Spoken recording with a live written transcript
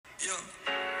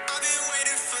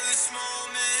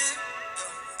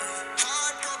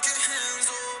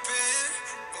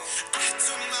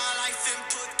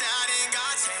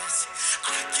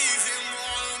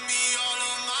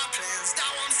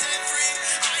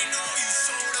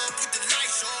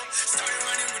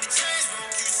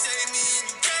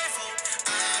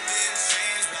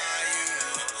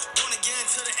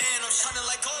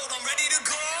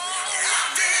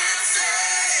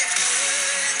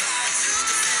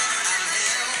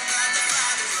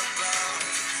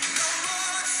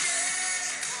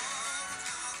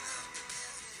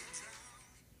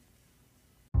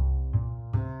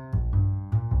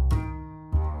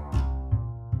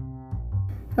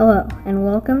and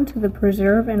welcome to the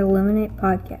Preserve and Illuminate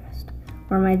podcast,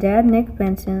 where my dad, Nick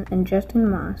Benson, and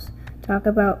Justin Moss talk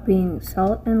about being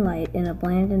salt and light in a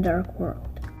bland and dark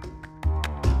world.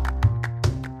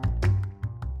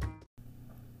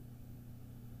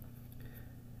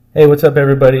 Hey, what's up,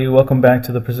 everybody? Welcome back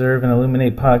to the Preserve and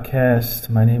Illuminate podcast.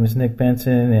 My name is Nick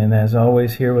Benson, and as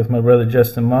always, here with my brother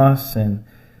Justin Moss, and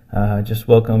just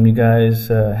welcome you guys.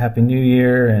 Happy New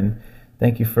Year, and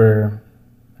thank you for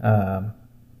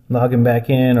logging back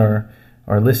in or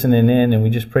listening in. And we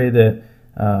just pray that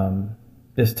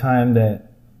this time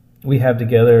that we have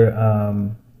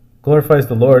together glorifies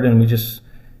the Lord, and we just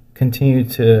continue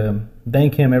to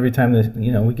thank Him every time that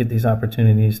we get these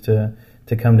opportunities to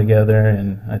come together.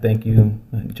 And I thank you,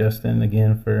 Justin,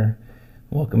 again for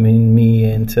welcoming me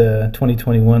into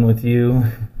 2021 with you.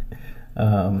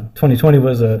 2020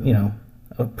 was a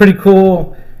pretty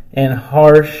cool and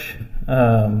harsh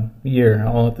year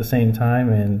all at the same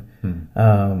time, and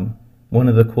one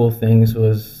of the cool things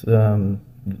was the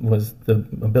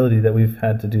ability that we've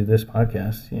had to do this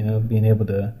podcast, being able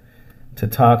to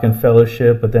talk and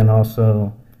fellowship, but then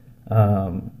also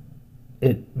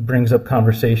it brings up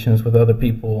conversations with other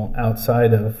people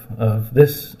outside of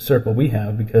this circle we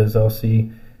have, because I'll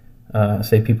see,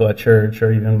 say, people at church,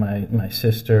 or even my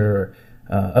sister, or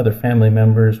other family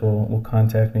members will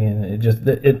contact me, and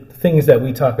it things that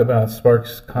we talk about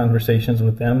sparks conversations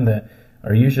with them that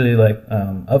are usually like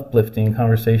uplifting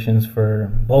conversations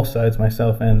for both sides,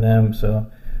 myself and them.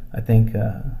 So I think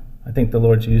the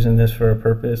Lord's using this for a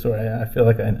purpose, or I feel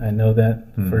like I know that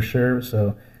for sure.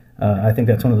 So I think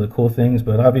that's one of the cool things.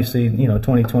 But obviously,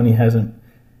 2020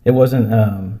 wasn't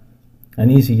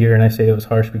an easy year, and I say it was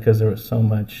harsh because there was so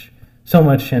much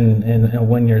in a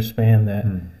 1 year span that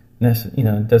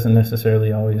doesn't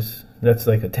necessarily always. That's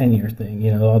like a 10-year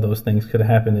thing. All those things could have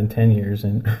happened in 10 years,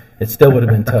 and it still would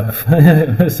have been tough.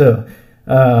 So,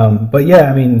 but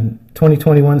yeah,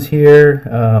 2021's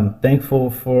here.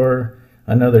 Thankful for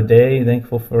another day.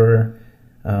 Thankful for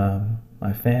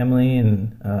my family,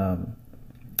 and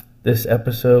this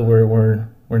episode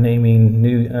we're naming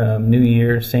New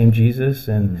Year, Same Jesus,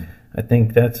 and I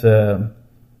think that's a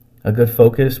good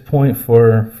focus point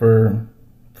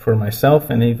for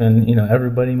myself, and even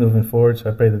everybody moving forward.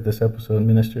 So I pray that this episode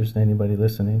ministers to anybody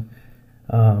listening.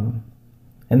 And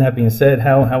that being said,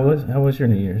 how was your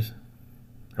New Year's?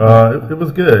 It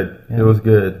was good. Yeah. It was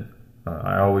good.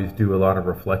 I always do a lot of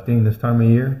reflecting this time of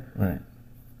year. Right.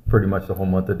 Pretty much the whole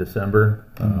month of December,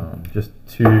 just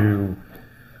to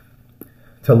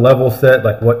level set,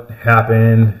 like what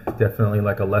happened, definitely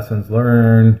like a lessons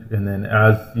learned, and then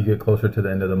as you get closer to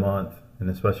the end of the month, and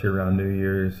especially around New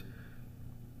Year's,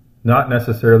 not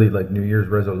necessarily like New Year's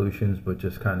resolutions, but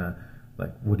just kind of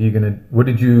like what did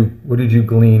you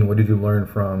glean, what did you learn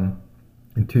from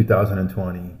in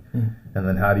 2020, and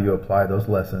then how do you apply those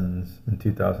lessons in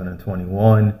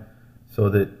 2021 so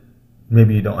that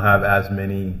maybe you don't have as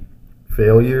many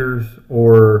failures,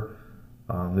 or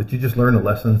that you just learn the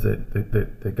lessons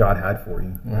that God had for you.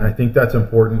 Right. And I think that's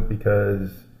important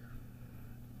because,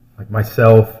 like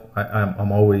myself,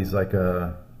 I'm always like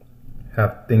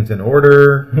have things in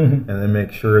order, and then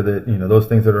make sure that those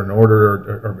things that are in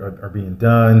order are being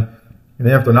done, and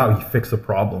then after not, we fix the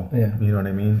problem. Yeah. You know what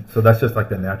I mean? So that's just like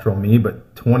the natural me.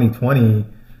 But 2020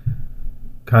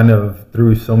 kind of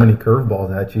threw so many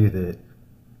curveballs at you that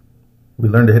we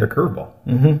learned to hit a curveball.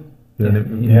 Mm-hmm.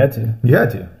 You had to. You had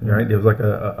to, right? It was like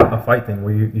a fight thing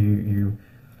where you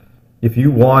if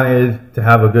you wanted to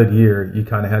have a good year, you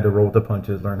kind of had to roll with the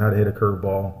punches, learn how to hit a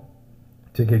curveball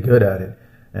to get good at it.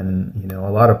 And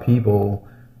a lot of people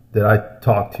that I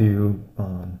talk to,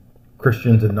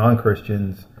 Christians and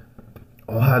non-Christians,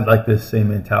 all had like this same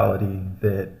mentality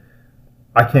that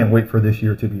I can't wait for this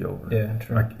year to be over. Yeah,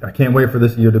 true. I can't wait for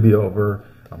this year to be over.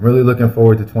 I'm really looking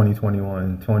forward to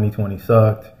 2021. 2020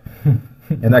 sucked.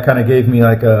 And that kind of gave me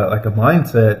like a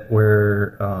mindset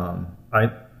where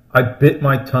I bit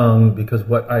my tongue, because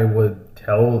what I would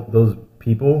tell those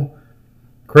people,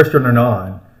 Christian or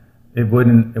non, it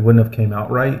wouldn't have came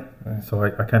out right. So I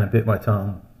kind of bit my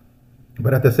tongue.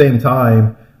 But at the same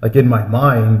time, like in my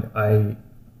mind, I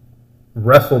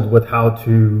wrestled with how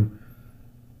to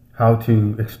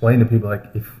explain to people, like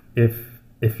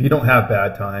if you don't have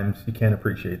bad times, you can't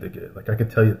appreciate the good. Like I could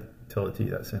tell it to you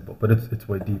that simple, but it's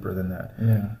way deeper than that.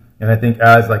 Yeah. And I think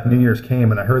as like New Year's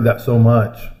came and I heard that so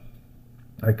much,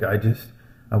 like I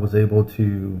was able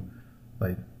to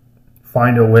like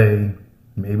find a way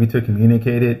maybe to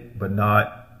communicate it, but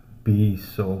not be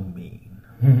so mean.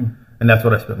 And that's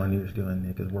what I spent my New Year's doing,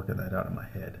 Nick, is working that out in my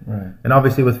head. Right. And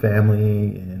obviously with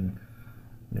family and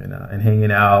and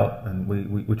hanging out, and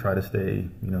we try to stay,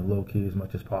 low key as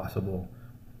much as possible,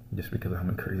 just because of how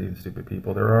many crazy and stupid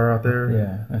people there are out there.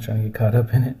 Yeah, not trying to get caught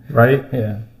up in it. Right?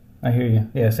 Yeah, I hear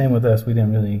you. Yeah, same with us. We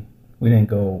didn't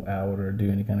go out or do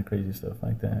any kind of crazy stuff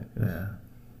like that. Yeah.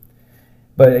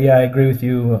 But yeah, I agree with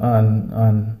you on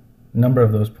a number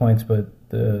of those points. But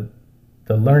the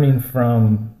learning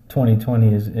from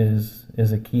 2020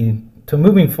 is a key to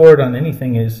moving forward on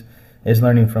anything. Is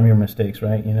learning from your mistakes,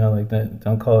 right? Like that.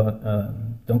 Don't call it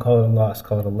a loss.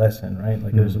 Call it a lesson, right?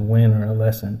 Like there's a win or a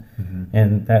lesson,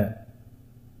 and that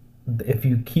if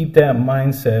you keep that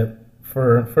mindset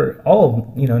for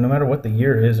all, no matter what the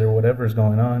year is or whatever is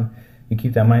going on, you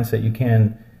keep that mindset. You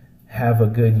can have a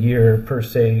good year per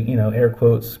se. Air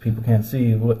quotes. People can't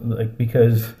see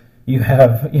because you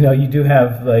have, you do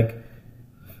have like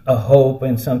a hope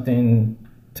and something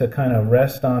to kind of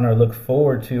rest on or look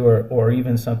forward to, or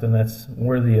even something that's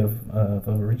worthy of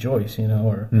a rejoice,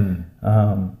 or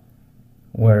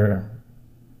where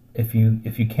if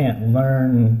you can't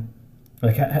learn,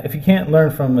 if you can't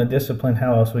learn from a discipline,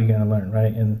 how else are you going to learn,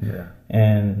 right?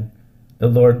 And the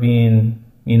Lord being,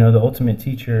 the ultimate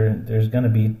teacher, there's going to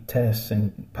be tests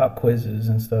and pop quizzes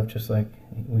and stuff, just like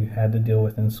we had to deal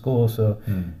with in school. So,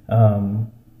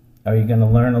 are you going to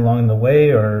learn along the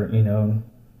way, or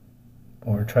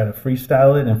or try to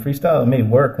freestyle it? And freestyle, it may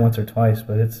work once or twice,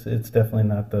 but it's definitely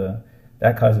not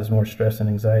that causes more stress and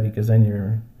anxiety, because then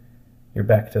you're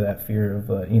back to that fear of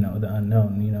the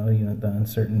unknown, the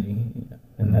uncertainty,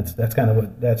 and that's kind of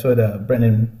what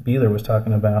Brendan Beeler was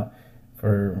talking about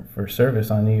for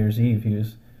service on New Year's Eve.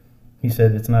 He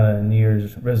said it's not a New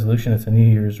Year's resolution, it's a New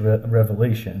Year's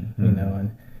revelation,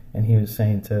 and he was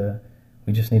saying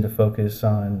we just need to focus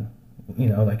on,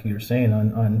 like you were saying,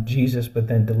 on Jesus, but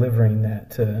then delivering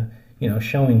that to,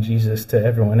 showing Jesus to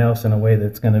everyone else in a way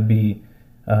that's going to be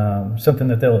something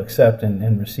that they'll accept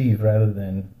and receive, rather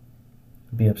than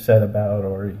be upset about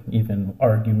or even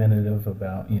argumentative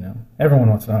about. Everyone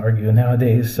wants to argue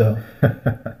nowadays, so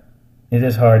it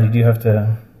is hard. You do have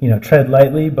to, tread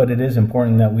lightly, but it is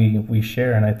important that we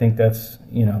share, and I think that's,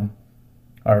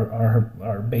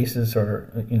 our basis, or,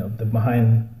 the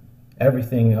behind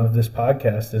everything of this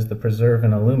podcast is to preserve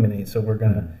and illuminate. So we're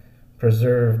going to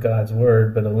preserve God's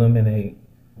word, but illuminate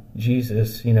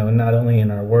Jesus, not only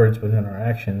in our words, but in our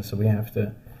actions. So we have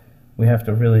to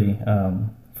really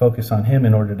focus on him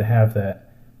in order to have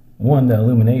that. One, the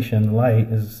illumination, light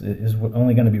is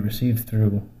only going to be received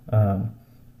through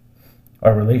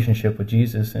our relationship with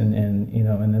Jesus, and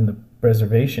then the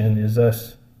preservation is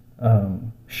us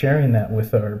sharing that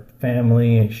with our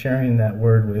family, and sharing that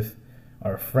word with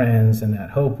our friends, and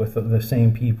that hope with the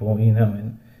same people,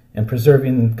 and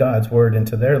preserving God's word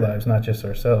into their lives, not just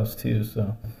ourselves too.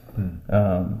 So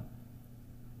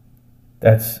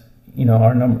that's,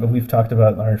 our number. We've talked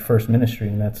about our first ministry,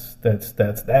 and that's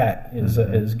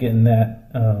is getting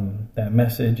that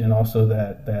message, and also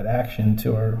that action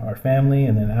to our family,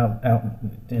 and then out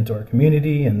into our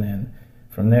community, and then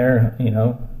from there,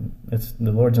 it's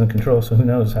the Lord's in control. So who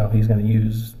knows how he's going to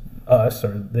use us,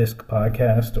 or this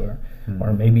podcast, or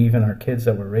maybe even our kids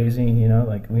that we're raising.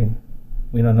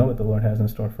 We don't know what the Lord has in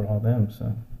store for all them.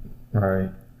 So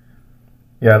right.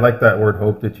 Yeah, I like that word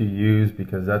hope that you use,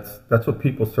 because that's what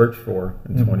people search for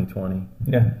in 2020.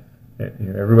 Yeah.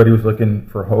 Everybody was looking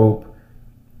for hope,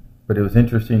 but it was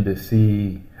interesting to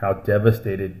see how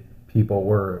devastated people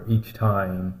were each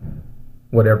time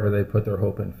whatever they put their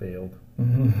hope in failed.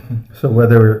 So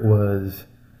whether it was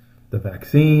the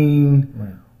vaccine,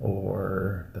 right,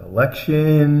 or the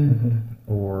election,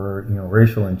 or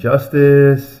racial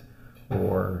injustice,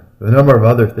 or the number of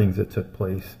other things that took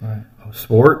place. Right.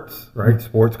 Sports, right?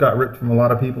 Sports got ripped from a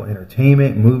lot of people.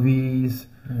 Entertainment, movies,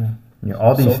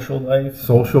 all these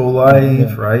social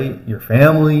life, right? Your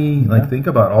family. Like, think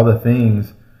about all the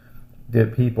things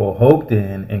that people hoped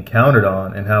in and counted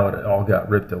on, and how it all got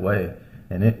ripped away.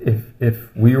 And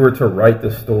if we were to write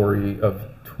the story of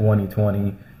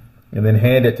 2020 and then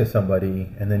hand it to somebody,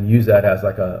 and then use that as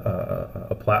like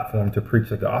a platform to preach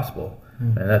the gospel,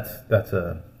 and that's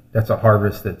a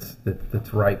harvest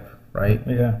that's ripe, right?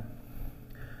 Yeah.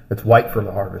 It's white for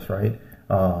the harvest, right?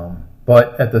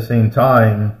 But at the same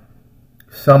time,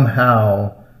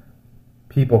 somehow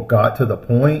people got to the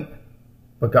point,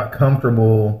 but got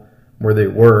comfortable where they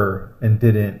were, and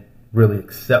didn't really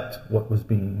accept what was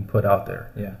being put out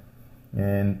there. Yeah.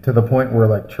 And to the point where,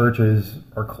 like, churches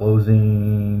are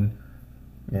closing,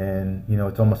 and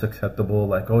it's almost acceptable,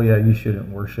 like, oh yeah, you shouldn't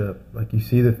worship. Like, you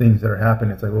see the things that are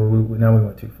happening, it's like, well, now we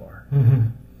went too far.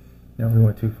 Now we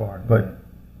went too far. But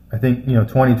I think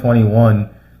 2021,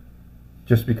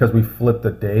 just because we flipped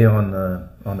a day on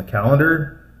the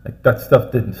calendar, like that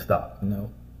stuff didn't stop.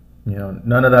 No. You know,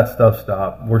 none of that stuff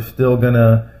stopped. We're still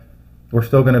gonna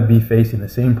be facing the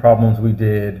same problems we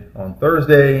did on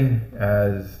Thursday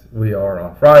as we are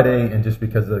on Friday, and just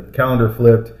because the calendar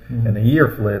flipped and the year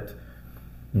flipped,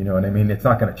 you know what I mean? It's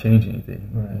not going to change anything.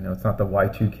 Right. You know, it's not the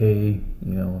Y2K,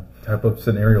 you know, type of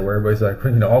scenario where everybody's like,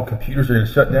 you know, all computers are going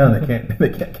to shut down. They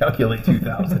can't calculate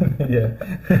 2000. Yeah.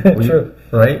 True.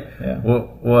 Right? Yeah.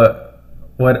 What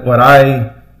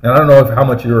I don't know how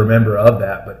much you remember of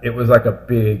that, but it was like a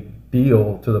big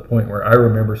deal to the point where I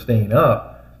remember staying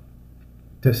up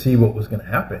to see what was going to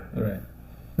happen. Right.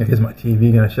 Like, is my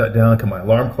TV going to shut down? Can my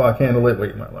alarm clock handle it?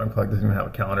 Wait, my alarm clock doesn't even have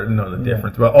a calendar to know the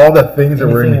difference. But all the things that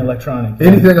were Anything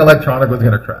electronic was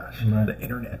going to crash. Right. The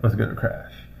internet was going to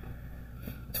crash.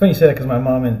 It's funny you said that because my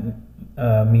mom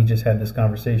and me just had this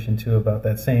conversation too about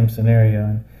that same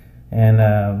scenario,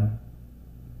 and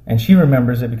she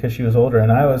remembers it because she was older,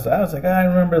 and I was like, I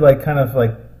remember like kind of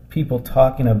like people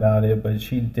talking about it, but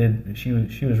she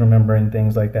was remembering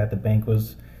things like that.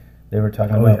 They were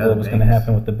talking about what was going to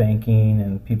happen with the banking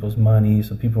and people's money,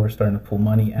 so people were starting to pull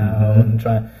money out and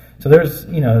trying. So there's,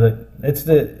 you know,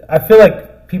 I feel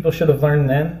like people should have learned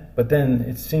then, but then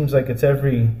it seems like it's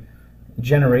every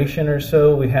generation or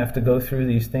so we have to go through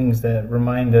these things that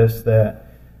remind us that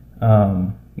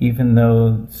even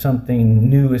though something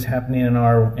new is happening in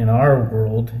our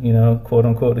world, you know, quote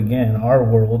unquote, again, our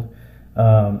world,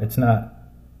 it's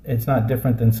not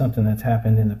different than something that's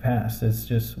happened in the past. It's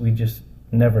just we just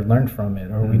never learned from it,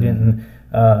 or we didn't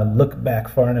look back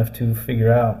far enough to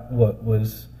figure out what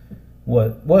was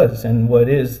and what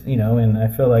is, you know. And I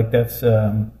feel like that's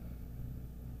you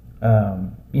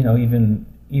know, even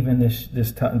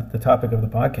the topic of the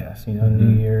podcast, you know,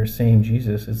 New Year, same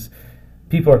Jesus. It's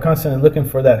people are constantly looking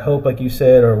for that hope, like you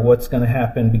said, or what's going to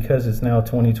happen because it's now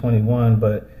 2021.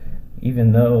 But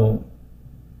even though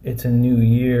it's a new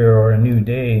year or a new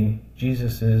day,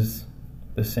 Jesus is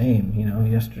the same, you know,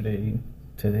 yesterday,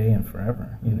 today, and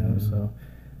forever, you know. So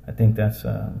I think that's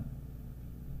a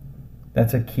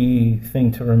key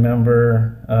thing to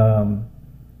remember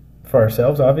for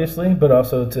ourselves, obviously, but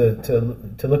also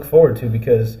to look forward to,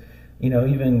 because, you know,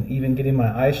 even getting my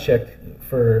eyes checked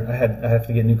I have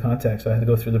to get new contacts, so I had to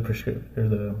go through the prescription or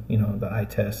the eye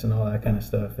test and all that kind of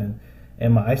stuff, and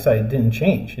my eyesight didn't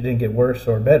change. It didn't get worse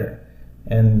or better.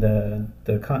 And the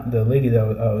lady that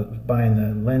I was buying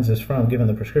the lenses from, giving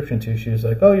the prescription to, she was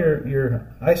like, "Oh, your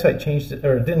eyesight changed,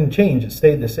 or didn't change; it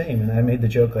stayed the same." And I made the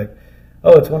joke like,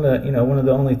 "Oh, it's one of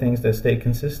the only things that stayed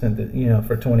consistent, that, you know,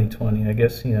 for 2020. I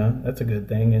guess, you know, that's a good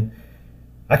thing." And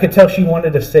I could tell she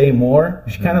wanted to say more.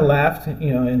 She kind of laughed,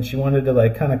 you know, and she wanted to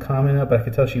like kind of comment up. But I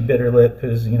could tell she bit her lip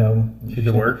because, you know, she's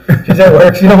at work. She's at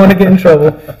work. She don't want to get in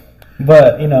trouble.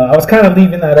 But, you know, I was kind of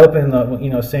leaving that open,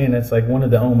 you know, saying it's like one of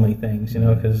the only things, you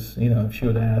know, because, you know, if she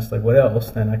would have asked like what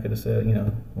else, then I could have said, you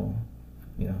know, well,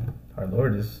 you know, our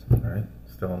Lord is right,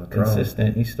 still on the throne.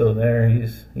 Consistent. He's still there.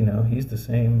 He's, you know, he's the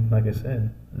same, like I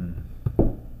said.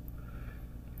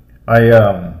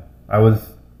 I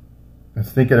was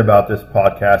thinking about this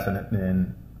podcast,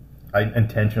 and I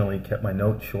intentionally kept my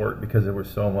notes short because there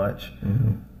was so much.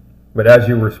 But as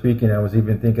you were speaking, I was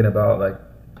even thinking about like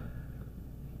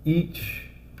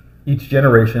each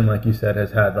generation, like you said,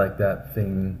 has had like that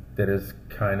thing that has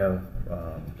kind of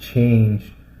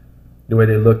changed the way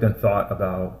they looked and thought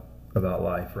about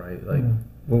life, right? Like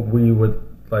what we would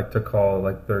like to call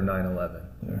like their 9/11.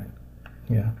 Right.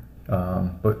 Yeah.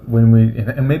 But when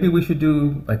and maybe we should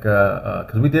do like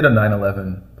because we did a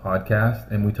 9/11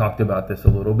 podcast and we talked about this a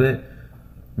little bit.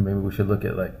 Maybe we should look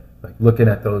at like looking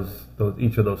at those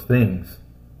each of those things,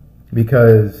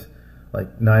 because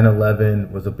like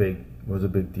 9/11 was a big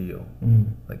deal.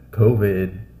 Like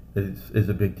COVID is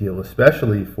a big deal,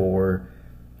 especially for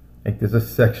like there's a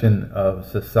section of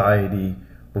society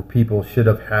where people should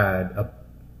have had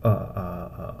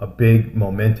a big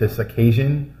momentous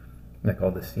occasion, like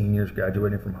all the seniors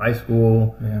graduating from high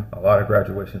school. Yeah. A lot of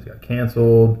graduations got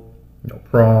canceled,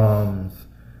 proms.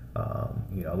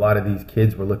 A lot of these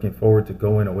kids were looking forward to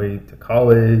going away to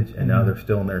college, and now they're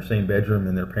still in their same bedroom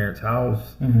in their parents'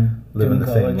 house, living the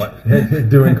same life,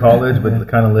 doing college, but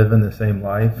kind of living the same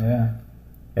life. Yeah.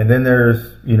 And then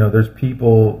there's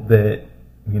people that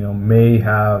may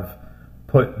have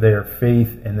put their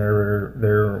faith and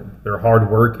their hard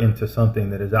work into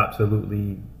something that has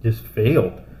absolutely just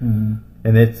failed,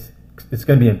 and it's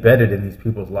going to be embedded in these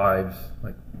people's lives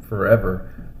like forever.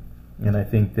 And I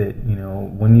think that,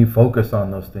 when you focus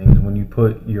on those things, when you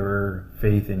put your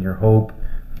faith and your hope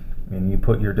and you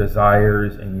put your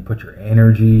desires and you put your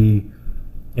energy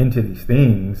into these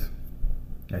things,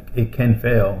 like it can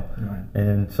fail. Right.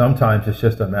 And sometimes it's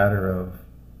just a matter of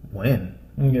when.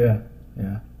 Yeah,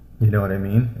 yeah. You know what I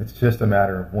mean? It's just a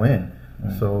matter of when.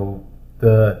 Right. So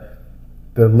the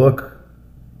look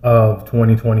of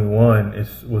 2021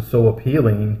 was so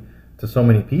appealing to so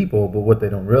many people, but what they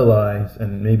don't realize,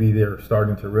 and maybe they're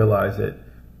starting to realize it,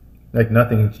 like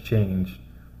nothing's changed.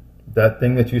 That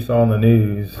thing that you saw on the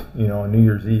news, you know, on New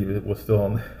Year's Eve, it was still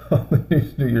on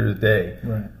the New Year's Day.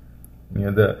 Right.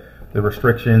 You know, the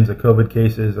restrictions, the COVID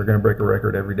cases are going to break a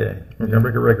record every day. They're going to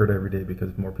break a record every day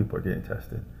because more people are getting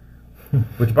tested.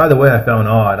 Which, by the way, I found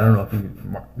odd. I don't know if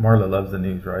Marla loves the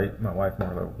news, right? My wife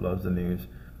Marla loves the news.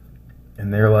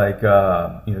 And they're like,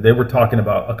 you know, they were talking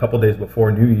about a couple days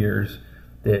before New Year's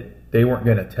that they weren't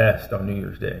going to test on New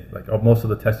Year's Day. Like most of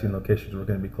the testing locations were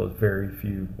going to be closed. Very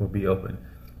few would be open.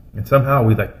 And somehow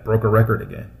we like broke a record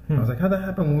again. I was like, how'd that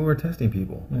happen when we were testing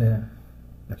people? Yeah.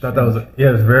 I thought that was, it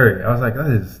was very, I was like, that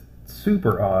is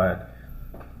super odd.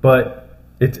 But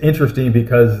it's interesting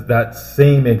because that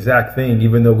same exact thing,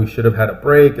 even though we should have had a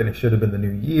break and it should have been the new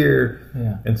year,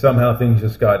 and somehow things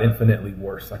just got infinitely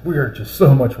worse. Like we are just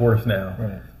so much worse now.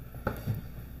 Right.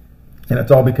 And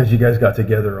it's all because you guys got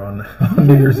together on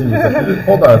New Year's Eve. Like,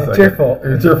 hold on a second. It's your fault.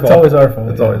 It's your fault. It's always our fault.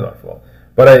 It's always our fault.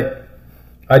 But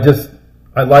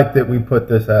I like that we put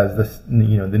this as this,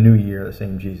 you know, the new year, the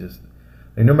same Jesus.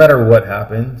 And no matter what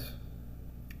happens,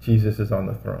 Jesus is on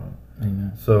the throne.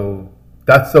 Amen. So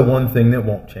that's the one thing that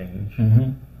won't change.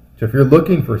 Mm-hmm. So if you're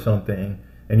looking for something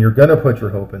and you're going to put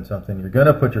your hope in something, you're going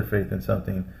to put your faith in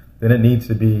something, then it needs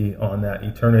to be on that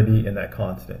eternity and that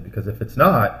constant. Because if it's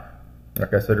not,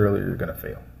 like I said earlier, you're going to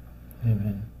fail.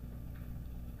 Amen.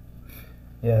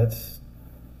 Yeah, it's,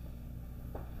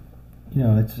 you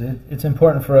know, it's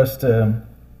important for us to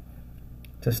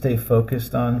stay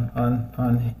focused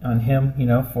on Him, you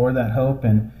know, for that hope.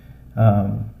 And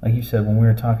like you said, when we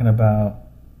were talking about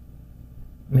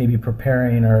maybe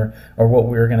preparing or what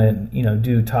we were going to, you know,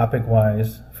 do topic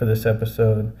wise for this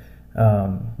episode,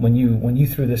 when you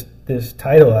threw this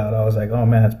title out, I was like, oh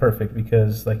man, that's perfect,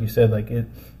 because like you said, like it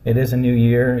is a new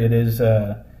year. It is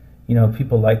you know,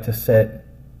 people like to set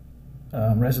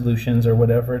resolutions or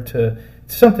whatever to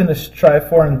something to strive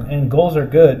for, and goals are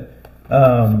good.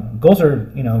 Goals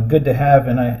are, you know, good to have,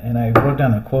 and I wrote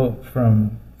down a quote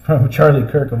from Charlie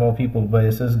Kirk of all people, but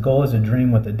it says, "Goal is a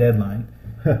dream with a deadline."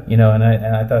 You know, and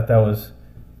I thought that was,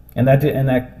 and that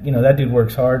you know, that dude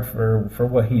works hard for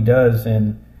what he does,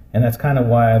 and that's kind of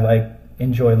why I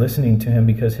enjoy listening to him,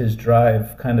 because his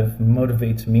drive kind of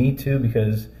motivates me too,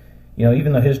 because, you know,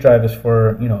 even though his drive is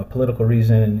for, you know, a political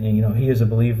reason, and you know, he is a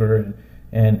believer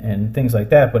and things like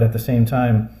that, but at the same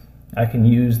time, I can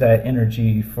use that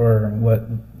energy for what,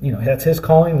 you know, that's his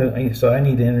calling, so I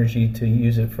need the energy to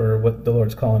use it for what the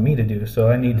Lord's calling me to do. So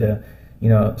I need to, you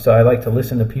know, so I like to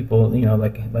listen to people, you know,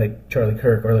 like Charlie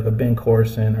Kirk or like a Ben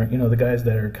Corson, or, you know, the guys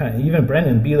that are kind of, even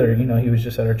Brendan Beeler, you know, he was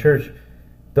just at our church.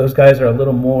 Those guys are a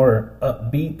little more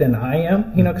upbeat than I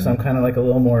am, you know, because I'm kind of like a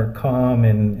little more calm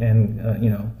and you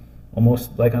know,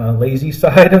 almost like on a lazy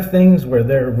side of things, where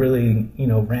they're really, you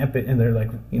know, rampant, and they're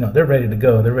like, you know, they're ready to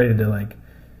go. They're ready to, like,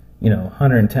 you know,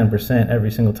 110%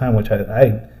 every single time, which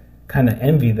I kind of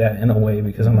envy that in a way,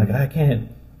 because I'm like, I can't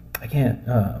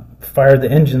fire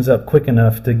the engines up quick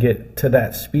enough to get to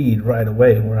that speed right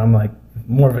away, where I'm like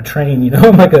more of a train, you know.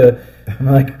 I'm like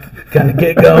kind of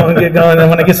get going, and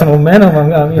when I get some momentum,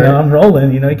 I'm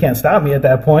rolling, you know. You can't stop me at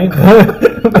that point.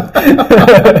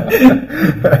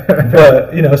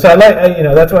 But you know, so you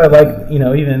know, that's why I like, you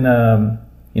know, even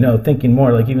you know, thinking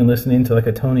more, like even listening to like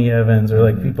a Tony Evans or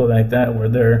like people like that,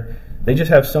 where they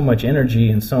just have so much energy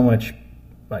and so much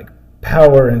like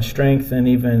power and strength, and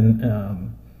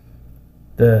even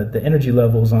the energy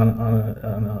levels on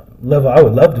a level I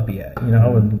would love to be at. You know, I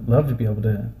would love to be able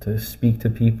to speak to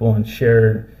people and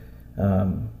share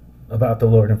about the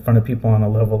Lord in front of people on a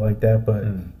level like that. But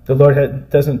the Lord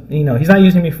doesn't, you know, He's not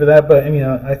using me for that. But I mean,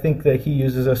 I think that He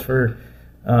uses us for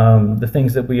the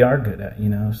things that we are good at. You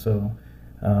know, so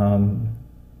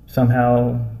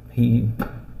somehow He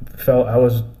felt I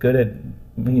was good at,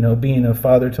 you know, being a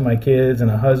father to my kids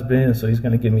and a husband, so He's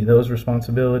going to give me those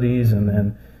responsibilities. And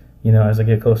then, you know, as I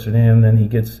get closer to Him, then He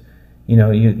gets, you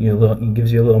know, He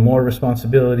gives you a little more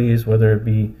responsibilities, whether it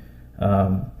be,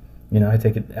 you know, I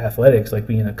take it athletics, like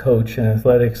being a coach in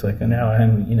athletics, like now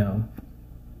I'm, you know,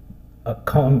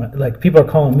 like people are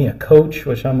calling me a coach,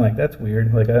 which I'm like, that's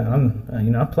weird. Like I'm,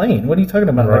 you know, I'm playing. What are you talking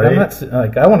about? Right. Like I'm not,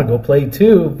 like I want to go play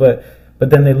too, but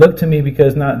then they look to me,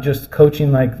 because not just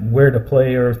coaching like where to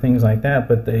play or things like that,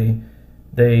 but they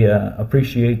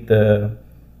appreciate the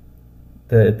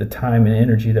time and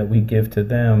energy that we give to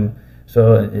them.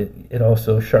 So it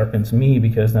also sharpens me,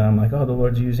 because then I'm like, oh, the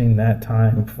Lord's using that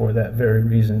time for that very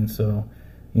reason. So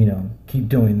keep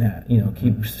doing that,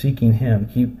 keep seeking him,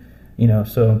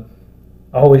 so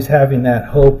always having that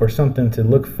hope or something to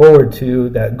look forward to,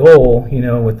 that goal,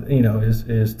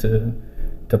 is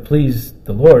to please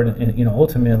the Lord, and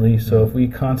ultimately. So if we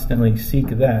constantly seek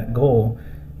that goal,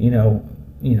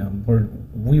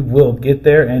 we will get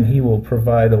there, and he will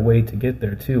provide a way to get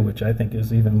there too, which I think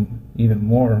is even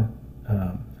more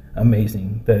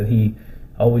amazing, that he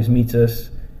always meets us,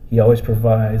 he always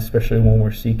provides, especially when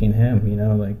we're seeking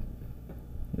him.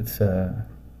 It's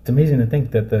amazing to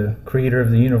think that the creator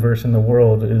of the universe and the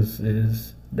world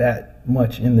is that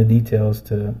much in the details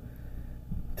to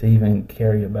even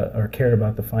care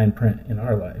about the fine print in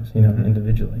our lives,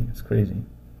 individually. It's crazy.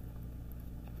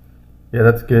 Yeah,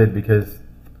 that's good, because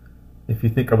if you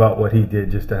think about what he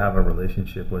did just to have a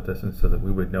relationship with us and so that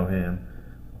we would know him,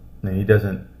 and he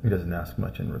doesn't ask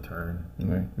much in return.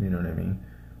 Right. You know what I mean?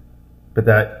 But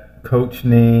that coach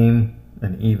name,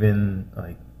 and even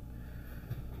like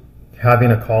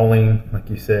having a calling, like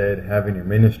you said, having your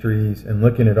ministries, and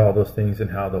looking at all those things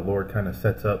and how the Lord kind of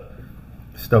sets up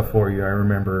stuff for you. I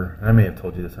remember, I may have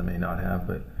told you this, I may not have,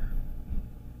 but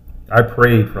I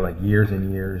prayed for like years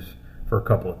and years for a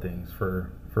couple of things,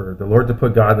 for the Lord to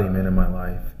put godly men in my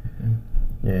life,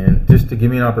 and just to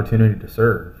give me an opportunity to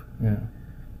serve. Yeah.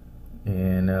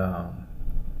 And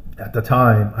at the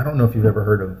time, I don't know if you've ever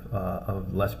heard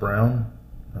of Les Brown.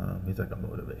 He's like a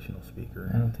motivational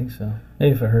speaker. I don't think so.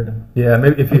 Maybe if I heard him. Yeah,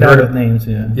 maybe if you heard heard of names.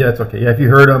 Yeah. Yeah, it's okay. Yeah, if you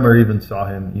heard him or even saw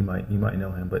him, you might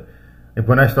know him. But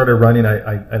when I started running,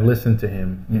 I listened to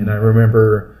him, and I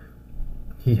remember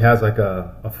he has like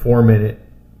a 4-minute,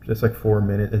 just like 4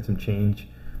 minutes and some change,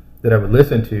 that I would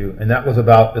listen to, and that was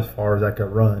about as far as I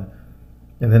could run.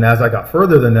 And then as I got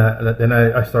further than that, then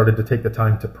I started to take the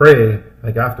time to pray,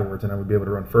 like afterwards, and I would be able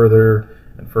to run further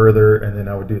and further, and then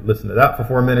I would listen to that for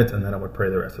 4 minutes, and then I would pray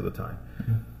the rest of the time.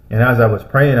 Mm-hmm. And as I was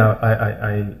praying,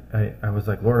 I was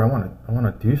like, Lord, I want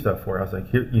to do stuff for you. I was like,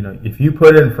 here, if you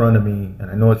put it in front of me, and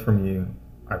I know it's from you,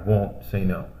 I won't say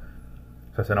no.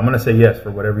 So I said, I'm going to say yes for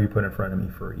whatever you put in front of me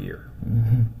for a year.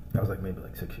 Mm-hmm. That was like maybe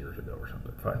like 6 years ago or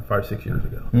something, 5-6 years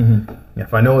ago. Mm-hmm.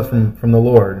 If I know it's from the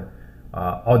Lord,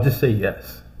 I'll just say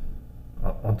yes.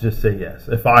 I'll just say yes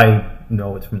if I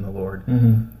know it's from the Lord.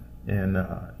 Mm-hmm.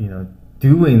 And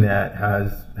doing that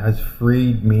has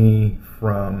freed me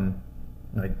from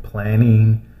like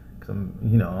planning, because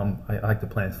I like to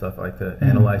plan stuff, I like to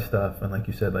analyze stuff, and like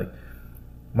you said, like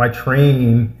my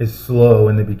training is slow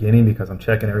in the beginning because I'm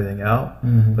checking everything out,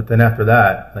 but then after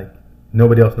that, like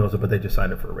nobody else knows it, but they just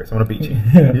signed up for a race. I'm gonna beat you.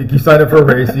 You signed up for a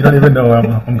race. You don't even know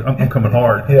I'm coming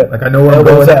hard. Yeah. Like I know where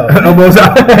elbows I'm going. Out. Elbows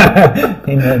out.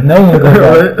 No one goes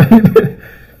out.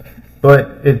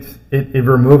 But it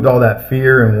removed all that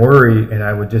fear and worry, and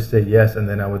I would just say yes, and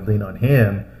then I would lean on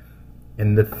Him.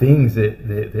 And the things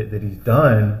that He's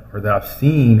done, or that I've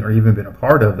seen, or even been a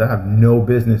part of, that I have no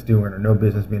business doing or no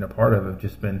business being a part of, have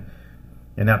just been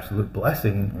an absolute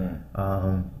blessing.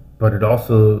 But it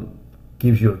also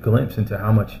gives you a glimpse into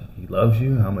how much He loves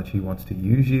you, how much He wants to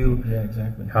use you. Yeah,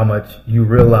 exactly. How much you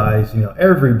realize,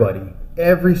 everybody,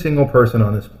 every single person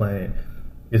on this planet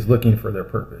is looking for their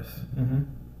purpose. Mm-hmm.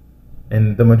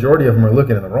 And the majority of them are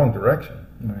looking in the wrong direction.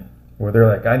 Right. Where they're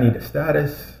like, I need a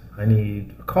status, I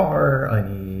need a car, I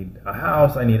need a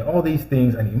house, I need all these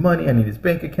things, I need money, I need this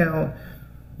bank account,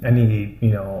 I need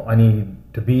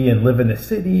to be and live in the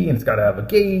city, and it's got to have a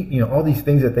gate, all these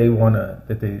things that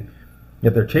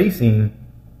they're chasing.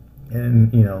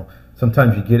 And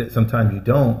sometimes you get it, sometimes you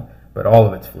don't, but all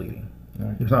of it's fleeting.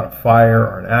 Right. There's not a fire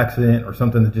or an accident or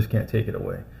something that just can't take it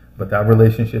away. But that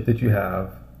relationship that you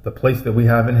have, the place that we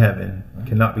have in heaven,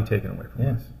 cannot be taken away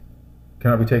from us.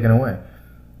 Cannot be taken away.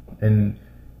 And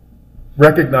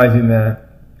recognizing that,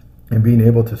 and being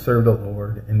able to serve the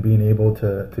Lord, and being able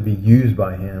to be used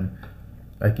by Him,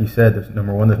 like you said, there's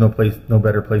no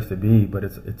better place to be. But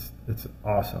it's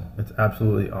awesome. It's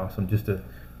absolutely awesome just to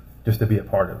be a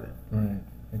part of it. Right.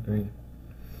 Agreed.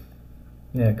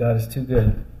 Yeah, God is too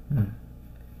good.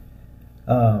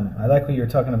 I like what you were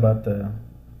talking about.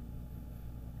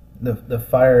 The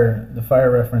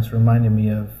fire reference reminded me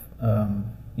of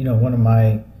one of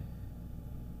my.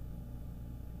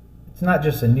 It's not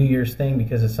just a New Year's thing,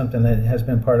 because it's something that has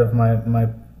been part of my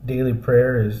daily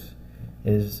prayer is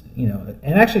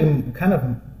and actually kind of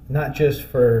not just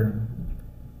for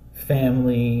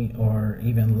family or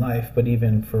even life, but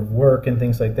even for work and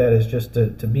things like that, is just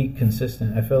to be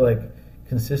consistent. I feel like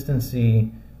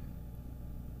consistency,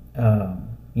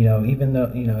 even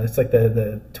though, it's like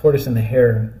the tortoise and the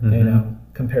hare,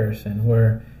 comparison,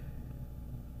 where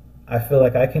I feel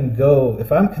like I can go,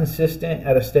 if I'm consistent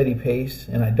at a steady pace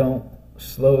and I don't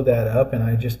slow that up, and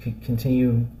I just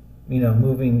continue,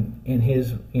 moving in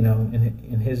his,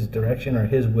 in his direction or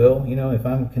his will, if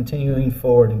I'm continuing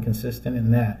forward and consistent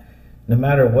in that, no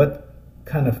matter what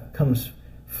kind of comes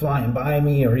flying by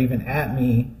me or even at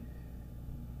me,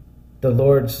 the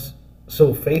Lord's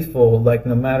so faithful. Like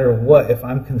no matter what, if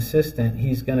I'm consistent,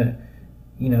 He's gonna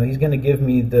give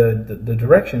me the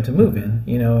direction to move in.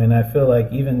 And I feel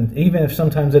like even if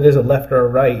sometimes it is a left or a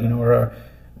right,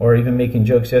 or even making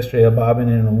jokes yesterday, a bobbing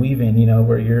and a weaving,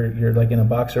 where you're like in a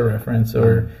boxer reference,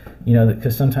 or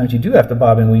because sometimes you do have to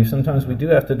bob and weave. Sometimes we do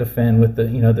have to defend with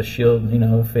the shield,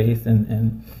 of faith,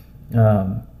 and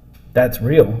that's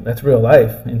real. That's real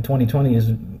life. And 2020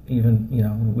 is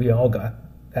even, we all got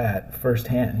that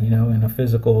firsthand, in a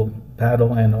physical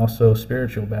battle and also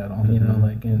spiritual battle,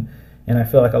 and I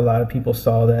feel like a lot of people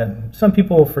saw that. Some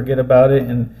people forget about it,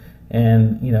 and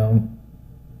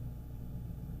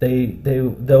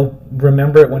they'll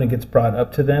remember it when it gets brought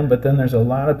up to them. But then there's a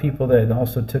lot of people that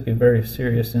also took it very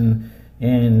serious and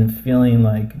feeling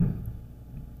like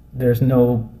there's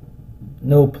no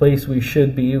place we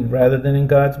should be rather than in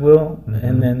God's will. Mm-hmm.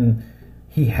 And then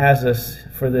He has us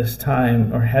for this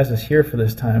time, or has us here for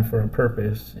this time for a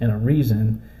purpose and a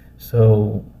reason.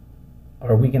 So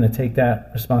are we going to take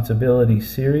that responsibility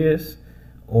serious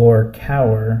or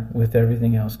cower with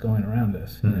everything else going around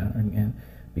us? Mm-hmm. And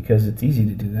because it's easy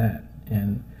to do that.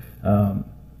 And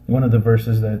one of the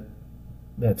verses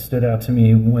that stood out to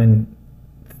me when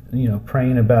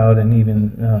praying about and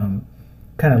even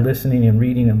kind of listening and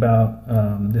reading about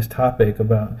this topic,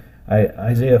 about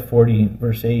Isaiah 40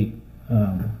 verse 8,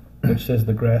 which says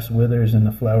the grass withers and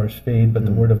the flowers fade, but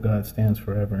the word of God stands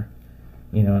forever.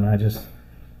 And I just,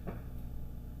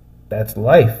 that's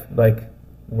life. Like,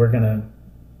 we're gonna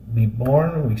be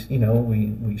born,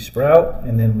 we sprout,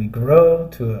 and then we grow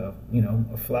to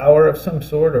a flower of some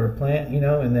sort, or a plant,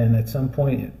 and then at some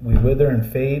point we wither and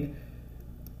fade.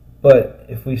 But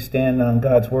if we stand on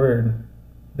God's word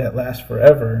that lasts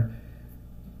forever,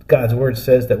 God's word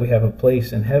says that we have a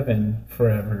place in heaven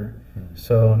forever. Mm-hmm.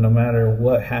 So no matter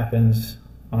what happens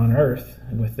on earth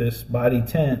with this bodily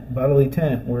tent,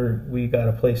 we got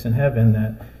a place in heaven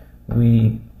that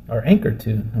we are anchored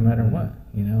to, no matter what,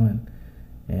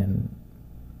 and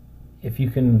if you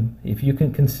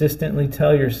can consistently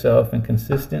tell yourself and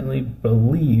consistently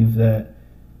believe that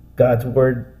God's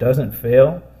word doesn't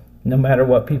fail, no matter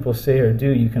what people say or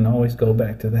do, you can always go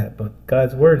back to that. But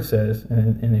God's word says,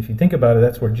 and if you think about it,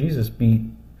 that's where Jesus beat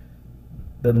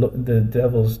the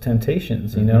devil's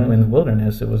temptations, in the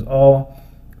wilderness. It was all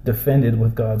defended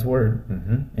with God's word,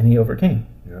 and He overcame.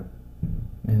 Yeah.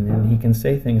 And then He can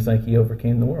say things like He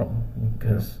overcame the world,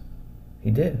 because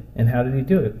He did. And how did He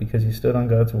do it? Because He stood on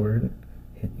God's word.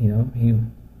 He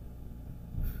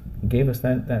gave us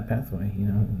that pathway.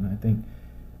 And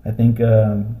I think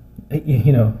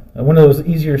one of those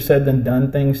easier said than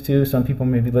done things too. Some people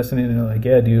may be listening and they're like,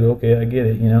 "Yeah, dude, okay, I get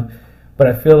it," But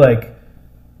I feel like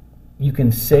you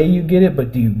can say you get it,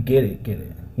 but do you get it?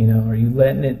 Are you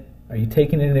letting it? Are you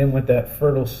taking it in with that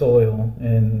fertile soil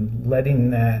and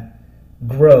letting that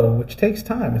grow, which takes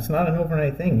time? It's not an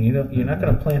overnight thing. You're not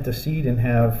going to plant a seed and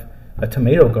have a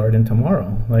tomato garden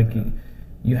tomorrow. Like,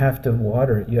 you have to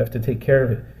water it. You have to take care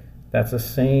of it. That's the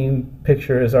same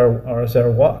picture as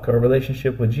our walk. Our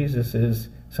relationship with Jesus is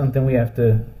something we have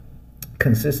to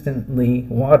consistently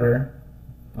water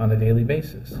on a daily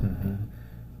basis. Mm-hmm.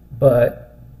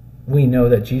 But we know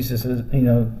that Jesus is,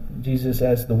 Jesus,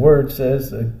 as the word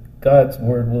says, God's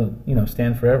word will,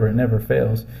 stand forever. It never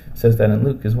fails. It says that in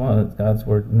Luke as well. God's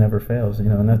word never fails.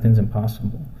 Nothing's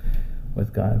impossible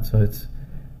with God. So it's,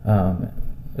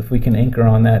 if we can anchor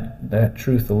on that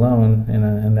truth alone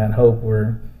and that hope,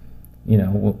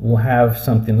 we'll have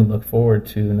something to look forward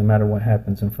to, no matter what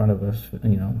happens in front of us,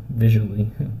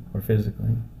 visually or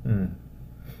physically. Mm.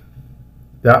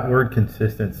 That word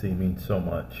consistency means so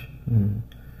much,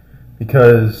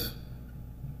 because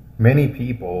many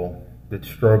people that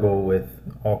struggle with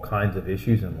all kinds of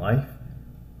issues in life,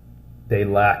 they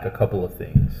lack a couple of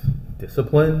things: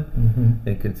 discipline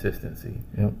and consistency.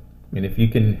 Yep. If you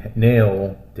can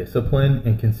nail discipline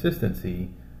and consistency,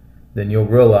 then you'll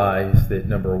realize that,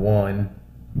 number one,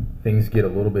 things get a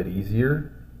little bit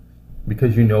easier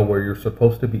because you know where you're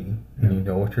supposed to be, and you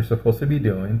know what you're supposed to be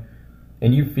doing,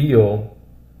 and you feel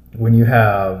when you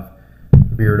have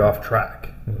veered off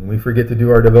track. When we forget to do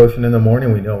our devotion in the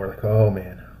morning, we know, we're like, oh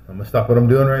man, I'm going to stop what I'm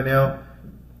doing right now.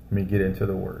 Let me get into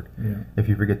the Word. Yeah. If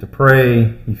you forget to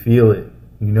pray, you feel it,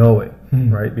 you know it,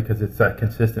 right? Because it's that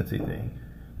consistency thing.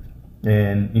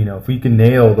 And, if we can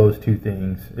nail those two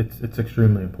things, it's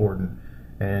extremely important.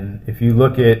 And if you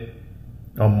look at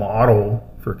a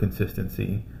model for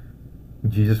consistency,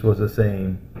 Jesus was the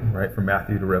same, right, from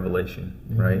Matthew to Revelation,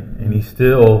 right? And he's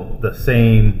still the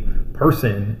same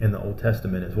person in the Old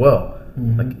Testament as well.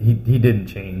 Like he didn't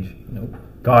change. Nope.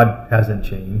 God hasn't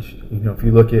changed. If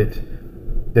you look at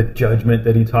the judgment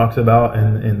that he talks about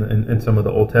in some of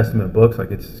the Old Testament books,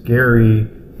 like it's scary,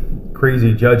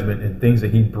 crazy judgment and things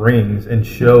that he brings and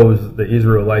shows the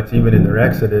Israelites, even in their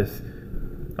Exodus,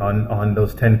 on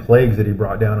those 10 plagues that he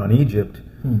brought down on Egypt.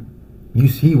 You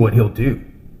see what he'll do,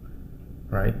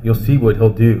 right? You'll see what he'll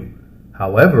do.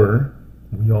 However,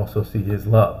 we also see his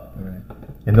love. Right.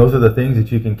 And those are the things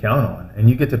that you can count on. And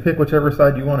you get to pick whichever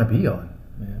side you want to be on.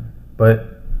 Yeah.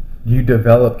 But you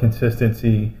develop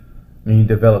consistency and you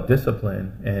develop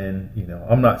discipline. And,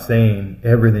 I'm not saying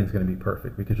everything's going to be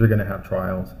perfect, because you're going to have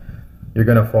trials. You're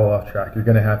going to fall off track. You're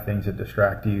going to have things that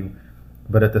distract you.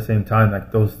 But at the same time,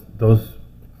 like those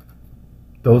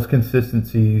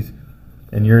consistencies,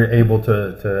 and you're able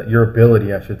to your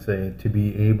ability, I should say, to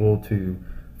be able to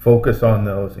focus on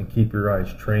those and keep your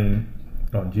eyes trained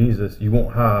on Jesus, you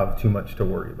won't have too much to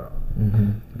worry about.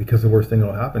 Because the worst thing that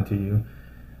will happen to you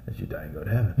is you die and go to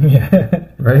heaven. Yeah.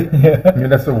 Right? Yeah. I mean,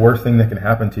 that's the worst thing that can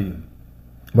happen to you.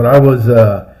 But I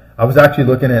was actually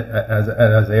looking at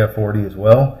Isaiah 40 as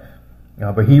well.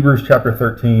 But Hebrews chapter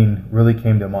 13 really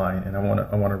came to mind, and I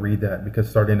want to read that, because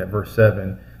starting at verse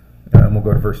 7, and we'll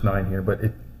go to verse 9 here, but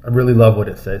I really love what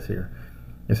it says here.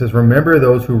 It says, "Remember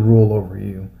those who rule over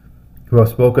you, who have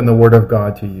spoken the word of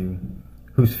God to you,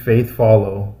 whose faith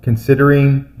follow,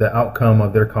 considering the outcome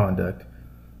of their conduct.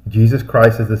 Jesus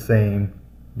Christ is the same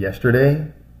yesterday,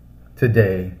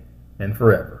 today, and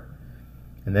forever."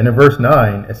 And then in verse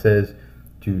 9, it says,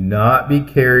 "Do not be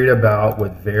carried about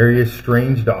with various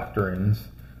strange doctrines,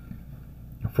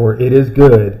 for it is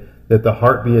good that the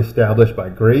heart be established by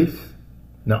grace,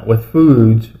 not with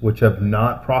foods which have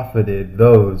not profited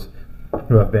those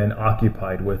who have been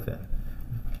occupied with them."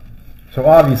 So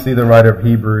obviously the writer of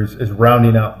Hebrews is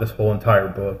rounding out this whole entire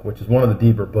book, which is one of the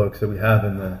deeper books that we have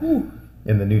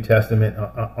in the New Testament.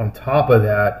 On top of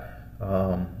that,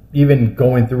 even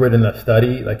going through it in a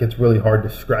study, like it's really hard to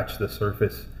scratch the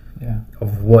surface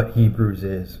of what Hebrews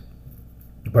is.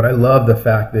 But I love the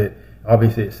fact that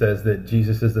obviously it says that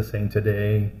Jesus is the same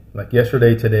today, like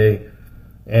yesterday, today,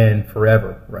 and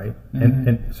forever, right?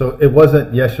 And so it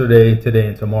wasn't yesterday, today,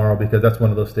 and tomorrow, because that's one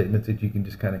of those statements that you can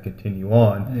just kind of continue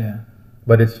on. Yeah.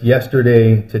 But it's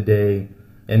yesterday, today,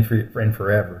 and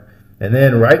forever. And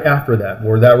then right after that,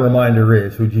 where that reminder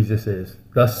is who Jesus is,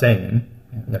 the same,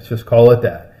 let's just call it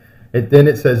that. Then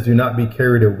it says, "Do not be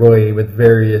carried away with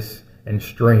various and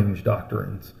strange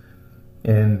doctrines."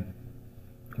 And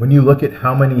when you look at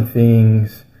how many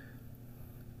things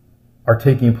are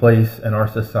taking place in our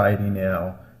society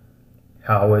now,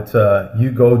 how it's a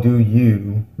you go do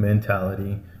you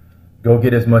mentality, go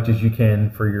get as much as you can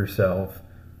for yourself.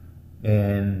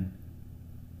 And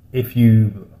if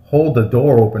you hold the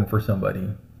door open for somebody,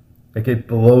 like it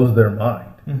blows their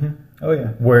mind. Oh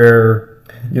yeah. Where,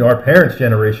 our parents'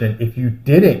 generation, if you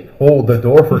didn't hold the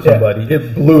door for somebody,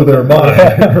 it blew their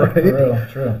mind. Right?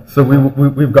 True. So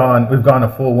we've gone a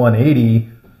full 180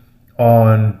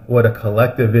 on what a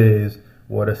collective is,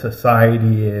 what a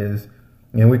society is,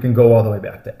 and we can go all the way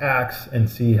back to Acts and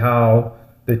see how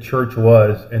the church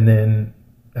was, and then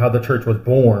how the church was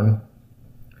born,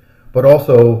 but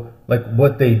also like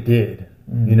what they did.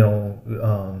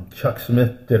 Chuck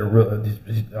Smith did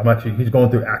he's going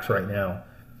through Acts right now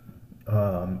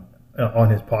on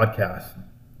his podcast,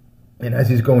 and as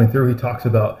he's going through, he talks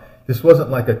about this wasn't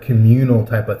like a communal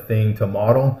type of thing to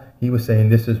model. He was saying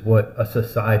this is what a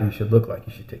society should look like.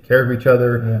 You should take care of each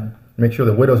other, make sure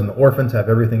the widows and the orphans have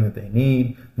everything that they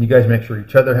need. You guys make sure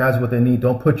each other has what they need.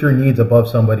 Don't put your needs above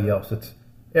somebody else. It's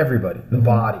everybody, the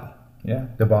body,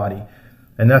 the body,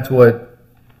 and that's what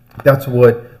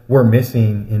we're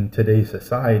missing in today's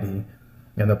society.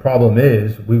 And the problem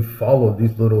is we've followed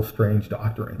these little strange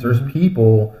doctrines. There's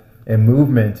people and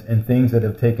movements and things that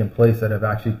have taken place that have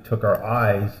actually took our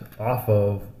eyes off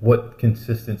of what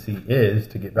consistency is,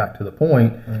 to get back to the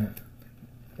point.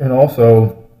 And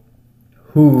also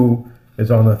who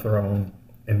is on the throne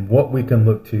and what we can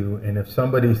look to. And if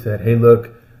somebody said, "Hey,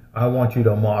 look, I want you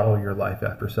to model your life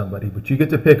after somebody," but you get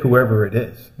to pick whoever it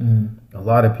is. A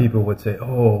lot of people would say,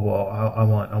 "Oh, well, I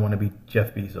want to be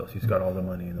Jeff Bezos. He's got all the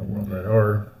money in the world," right?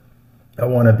 Or I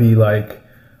want to be like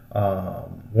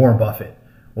Warren Buffett,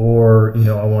 or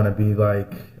I want to be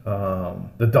like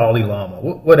the Dalai Lama,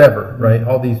 whatever, right?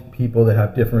 All these people that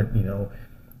have different,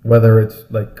 whether it's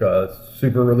like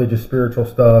super religious, spiritual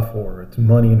stuff, or it's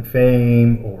money and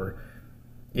fame, or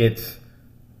it's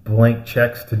blank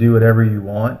checks to do whatever you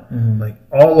want. Like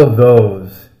all of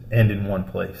those end in one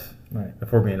place. Right.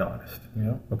 If we're being honest.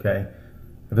 Yeah. Okay.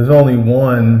 If there's only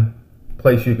one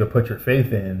place you could put your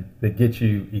faith in that gets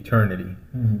you eternity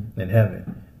in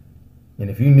heaven. And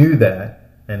if you knew that,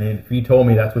 and if you told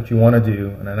me that's what you want to do,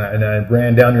 and I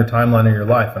ran down your timeline of your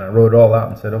life, and I wrote it all out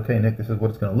and said, okay, Nick, this is what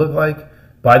it's going to look like.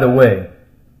 By the way,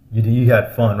 you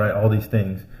had fun, right? All these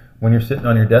things. When you're sitting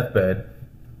on your deathbed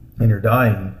and you're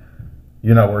dying,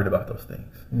 you're not worried about those things.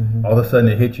 All of a sudden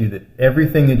it hits you that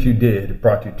everything that you did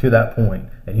brought you to that point,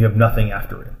 and you have nothing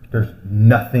after it. There's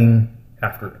nothing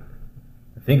after it.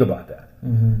 Think about that.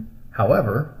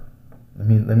 However, let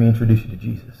me introduce you to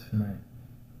Jesus. Right.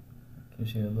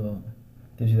 Gives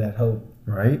you that hope.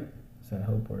 Right? It's that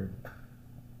hope word.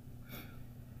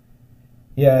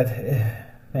 Yeah,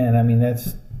 man. I mean,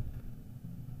 that's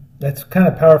kind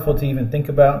of powerful to even think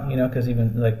about, because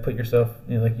even like put yourself,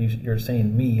 like you're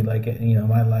saying me, like,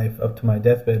 my life up to my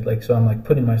deathbed, like, so I'm like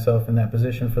putting myself in that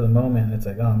position for the moment. It's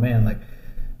like, oh man, like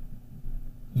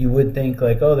you would think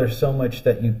like, oh, there's so much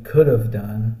that you could have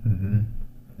done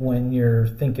when you're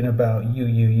thinking about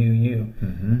you.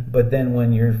 But then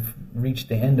when you've reached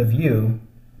the end of you,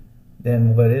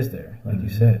 then what is there? Like you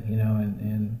said,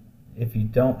 and if you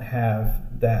don't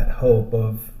have that hope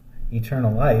of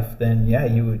eternal life, then yeah, I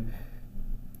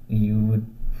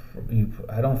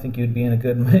don't think you'd be in a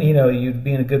good, you'd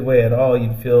be in a good way at all.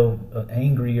 You'd feel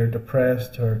angry or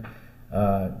depressed or,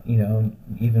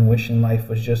 even wishing life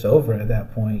was just over at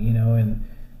that point,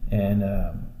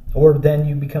 or then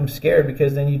you become scared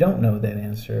because then you don't know that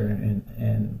answer.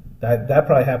 And that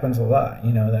probably happens a lot,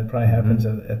 that probably happens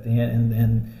at the end.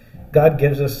 And God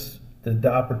gives us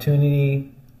the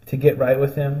opportunity to get right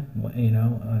with Him,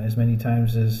 as many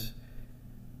times as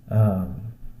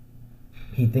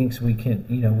He thinks we can,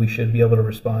 we should be able to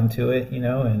respond to it,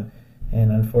 and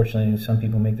unfortunately some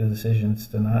people make the decisions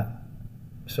to not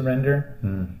surrender.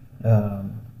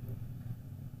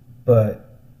 But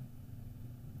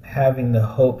having the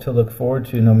hope to look forward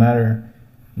to, no matter,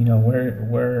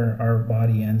 where our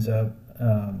body ends up,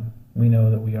 we know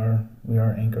that we are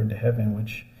anchored to heaven,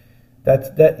 which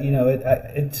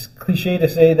it's cliche to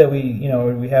say that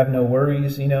we have no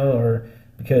worries, or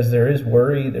because there is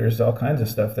worry, there's all kinds of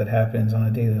stuff that happens on a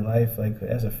daily life, like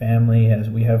as a family, as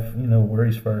we have,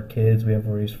 worries for our kids, we have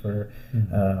worries for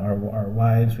our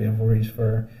wives, we have worries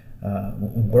for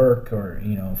work or,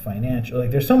 financial,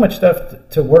 like there's so much stuff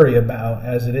to worry about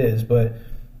as it is, but,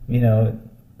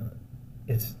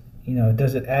 it's,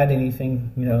 does it add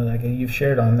anything, like you've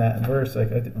shared on that verse,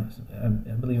 like I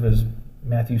believe it was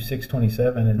Matthew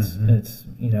 6:27, it's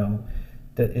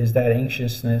that is that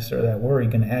anxiousness or that worry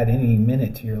going to add any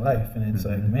minute to your life? And it's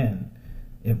like, man,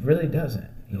 it really doesn't.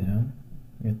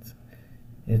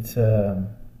 It's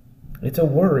a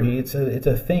worry. It's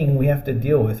a thing we have to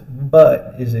deal with.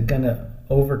 But is it going to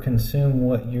overconsume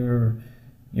what your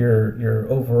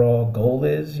overall goal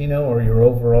is? Or your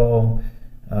overall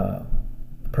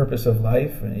purpose of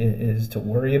life is to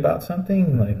worry about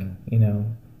something? Like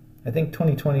I think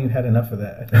 2020 had enough of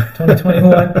that. I think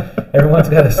 2021, everyone's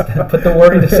got to put the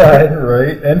worry aside,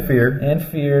 right? And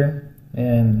fear,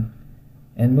 and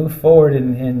move forward.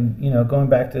 And going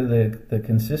back to the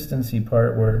consistency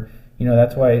part, where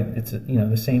that's why it's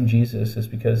the same Jesus, is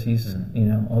because He's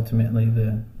ultimately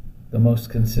the most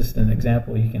consistent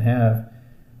example you can have.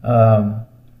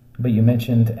 But you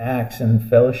mentioned Acts and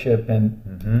fellowship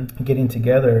and getting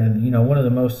together, and one of the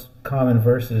most common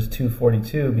verses,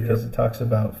 2:42, because it talks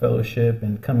about fellowship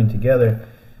and coming together.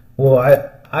 Well,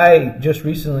 I just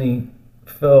recently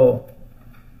felt,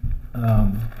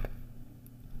 I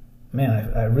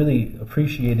really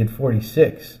appreciated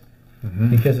 46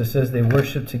 because it says they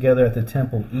worshiped together at the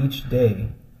temple each day,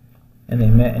 and they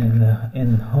met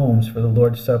in homes for the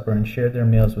Lord's Supper and shared their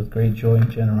meals with great joy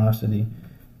and generosity.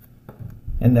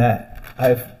 And that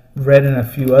I've read in a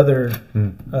few other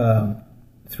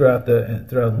throughout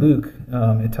Luke,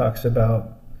 it talks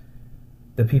about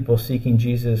the people seeking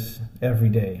Jesus every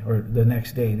day, or the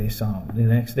next day they saw Him, the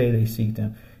next day they seeked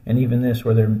Him, and even this,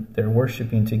 where they're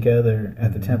worshiping together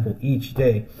at the temple each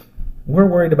day. We're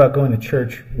worried about going to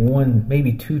church 1,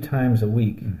 maybe 2 times a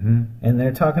week, and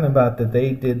they're talking about that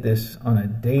they did this on a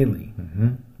daily.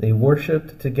 They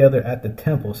worshipped together at the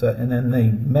temple, and then they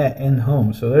met in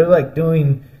homes. So they're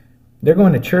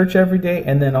going to church every day,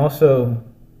 and then also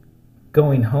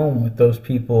going home with those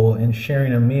people and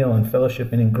sharing a meal and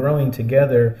fellowship and growing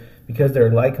together, because they're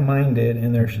like-minded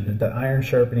and they're the iron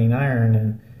sharpening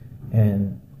iron,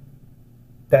 and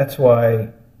that's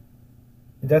one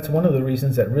of the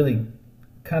reasons that really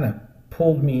kind of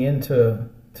pulled me into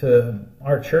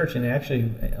our church, and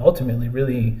actually ultimately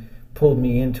really pulled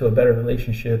me into a better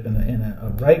relationship and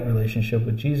a right relationship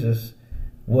with Jesus,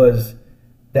 was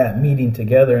that meeting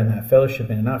together and that fellowship,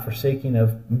 and not forsaking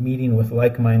of meeting with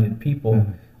like-minded people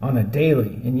on a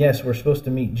daily. And yes, we're supposed to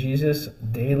meet Jesus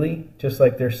daily, just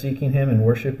like they're seeking him and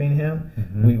worshiping him.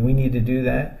 We need to do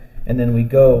that. And then we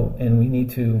go and we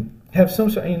need to have some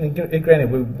sort of,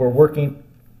 granted, we're working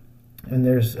and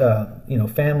there's,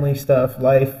 family stuff,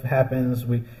 life happens.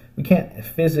 We can't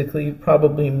physically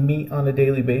probably meet on a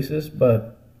daily basis,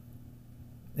 but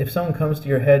if someone comes to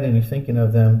your head and you're thinking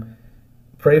of them,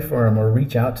 pray for them or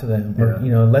reach out to them or,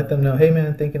 let them know, hey man,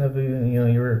 I'm thinking of you,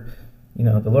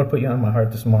 the Lord put you on my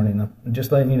heart this morning. I'm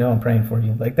just letting you know I'm praying for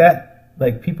you. Like that,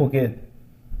 like people get,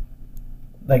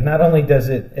 like not only does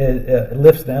it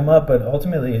lifts them up, but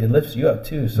ultimately it lifts you up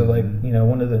too. So like,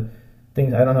 one of the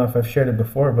things, I don't know if I've shared it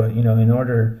before, but, in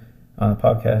order on a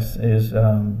podcast is,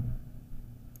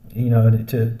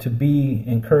 to be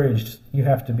encouraged, you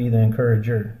have to be the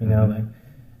encourager, like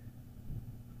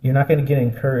you're not going to get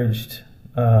encouraged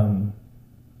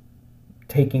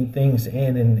taking things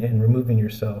in and removing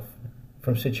yourself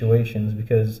from situations,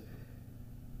 because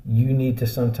you need to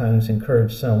sometimes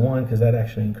encourage someone, because that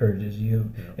actually encourages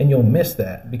you. And you'll miss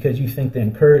that because you think the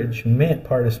encouragement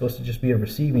part is supposed to just be a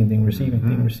receiving thing.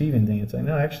 It's like,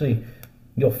 no, actually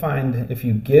you'll find if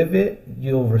you give it,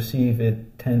 you'll receive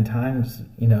it 10 times,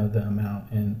 the amount.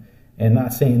 And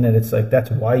not saying that it's like that's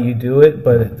why you do it,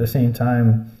 but at the same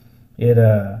time, it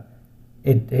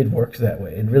works that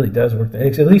way. It really does work.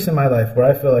 At least in my life, where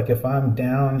I feel like if I'm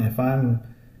down, if I'm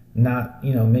not,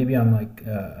 maybe I'm like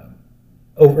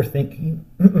overthinking,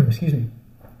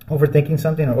 overthinking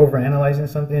something or overanalyzing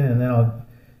something, and then I'll,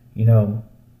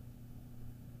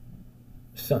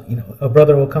 a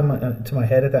brother will come to my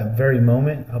head at that very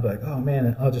moment. I'll be like, oh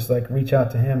man, I'll just like reach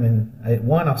out to him, and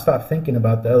I'll stop thinking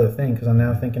about the other thing because I'm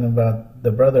now thinking about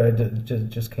the brother I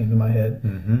just came to my head,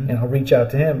 and I'll reach out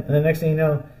to him, and the next thing you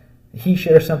know, he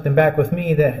shares something back with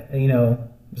me that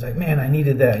it's like, man, I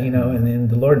needed that, and then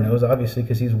the Lord knows, obviously,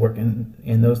 because he's working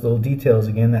in those little details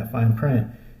again, that fine print,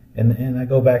 and I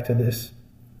go back to this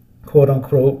quote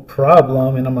unquote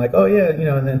problem, and I'm like, oh yeah,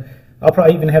 and then I'll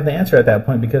probably even have the answer at that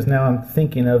point, because now I'm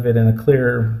thinking of it in a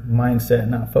clear mindset,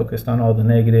 not focused on all the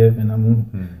negative, and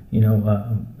I'm,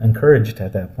 encouraged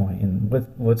at that point. And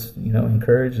what's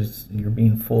encouraged is you're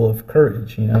being full of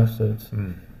courage, so it's,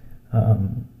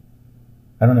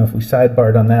 I don't know if we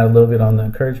sidebarred on that a little bit on the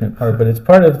encouragement part, but it's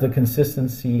part of the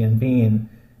consistency and being,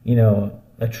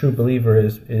 a true believer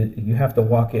is you have to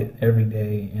walk it every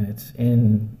day, and it's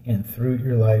in and through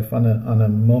your life on a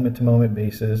moment to moment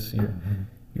basis.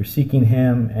 You're seeking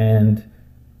him and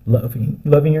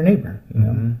loving your neighbor,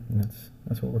 and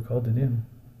that's what we're called to do.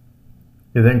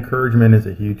 Yeah, the encouragement is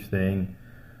a huge thing,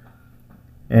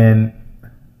 and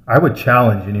I would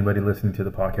challenge anybody listening to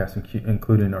the podcast,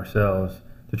 including ourselves,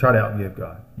 to try to outgive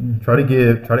God. Try to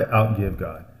outgive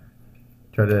God.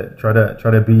 Try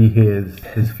to be his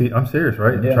feet. I'm serious,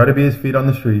 right? Yeah. Try to be his feet on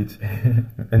the streets.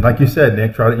 And like you said,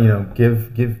 Nick, try to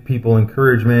give people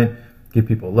encouragement, give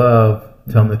people love,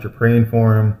 tell them that you're praying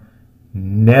for them.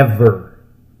 Never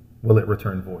will it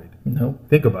return void. Nope.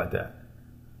 Think about that.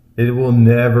 It will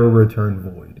never return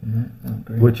void.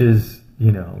 Which is,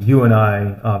 you and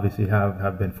I obviously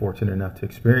have been fortunate enough to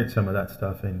experience some of that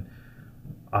stuff, and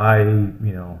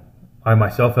I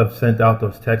myself have sent out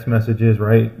those text messages,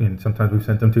 right? And sometimes we've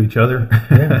sent them to each other.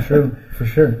 Yeah, true, for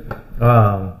sure.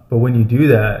 But when you do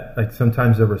that, like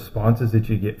sometimes the responses that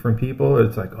you get from people,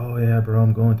 it's like, oh yeah, bro,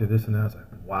 I'm going through this and that. It's like,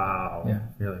 wow. Yeah.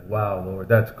 You're like, wow, Lord,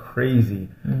 that's crazy.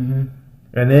 And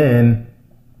then,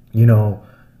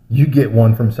 you get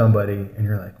one from somebody and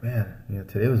you're like, man,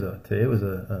 today was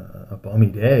a bummy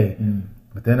day.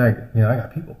 But then I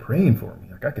got people praying for me.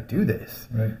 Like I could do this.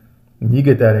 Right. And you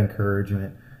get that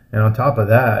encouragement. And on top of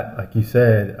that, like you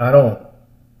said, I don't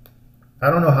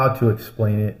know how to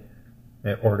explain it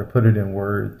or to put it in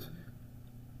words.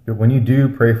 But when you do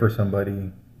pray for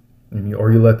somebody,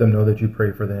 or you let them know that you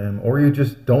pray for them, or you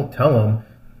just don't tell them,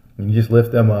 and you just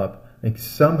lift them up, like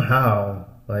somehow,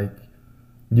 like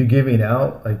you giving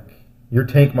out, like your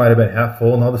tank might have been half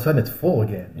full, and all of a sudden it's full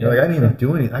again. You're like, I didn't even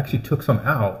do anything. I actually took some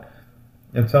out,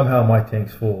 and somehow my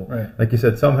tank's full. Right. Like you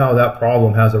said, somehow that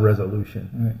problem has a resolution.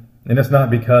 Right. And it's not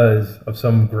because of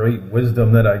some great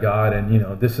wisdom that I got,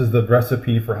 and this is the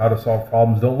recipe for how to solve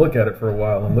problems. Don't look at it for a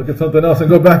while and look at something else and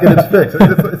go back and it's fixed.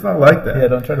 It's not like that. Yeah,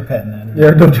 don't try to patent that.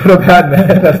 Yeah, don't try to patent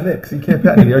that. That's Nick's. You can't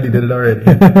patent it. You already did it already.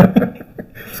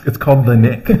 It's called the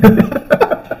Nick.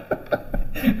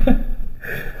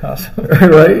 Awesome.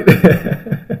 Right?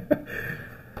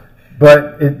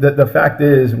 But the fact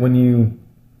is, when you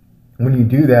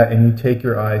do that and you take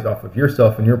your eyes off of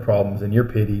yourself and your problems and your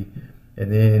pity, and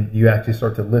then you actually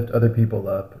start to lift other people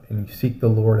up and you seek the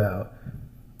Lord out,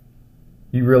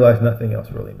 you realize nothing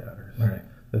else really matters. Right.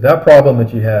 That problem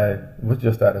that you had was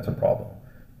just that, it's a problem.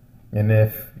 And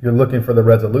if you're looking for the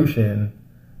resolution,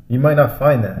 you might not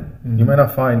find that. Mm-hmm. You might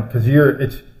not find, because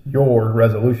it's your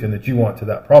resolution that you want to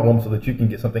that problem so that you can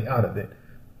get something out of it.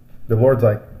 The Lord's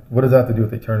like, what does that have to do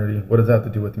with eternity? What does that have to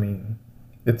do with me?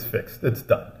 It's fixed. It's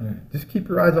done. Right. Just keep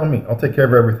your eyes on me. I'll take care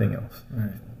of everything else.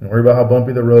 Right. Don't worry about how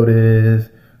bumpy the road is,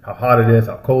 how hot it is,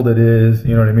 how cold it is.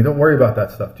 You know what I mean? Don't worry about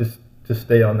that stuff. Just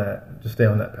stay on that. Just stay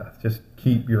on that path. Just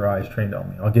keep your eyes trained on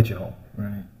me. I'll get you home.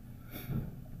 Right.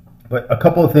 But a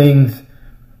couple of things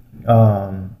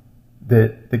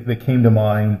that came to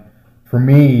mind for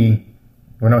me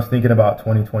when I was thinking about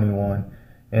 2021,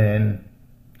 and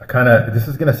this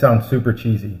is going to sound super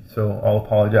cheesy, so I'll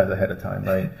apologize ahead of time,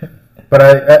 right? But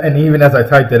and even as I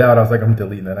typed it out, I was like, I'm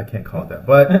deleting that. I can't call it that.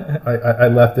 But I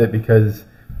left it because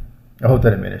I hope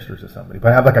that it ministers to somebody.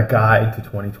 But I have like a guide to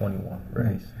 2021, right?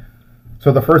 Nice.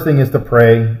 So the first thing is to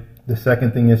pray. The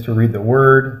second thing is to read the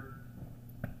word.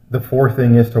 The fourth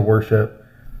thing is to worship.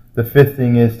 The fifth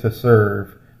thing is to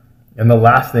serve. And the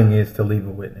last thing is to leave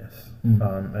a witness.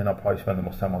 Mm-hmm. And I'll probably spend the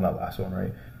most time on that last one,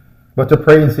 right? But to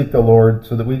pray and seek the Lord,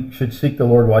 so that we should seek the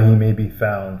Lord while he may be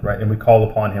found, right? And we call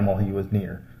upon him while he was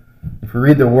near. If we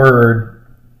read the word,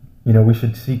 we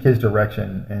should seek his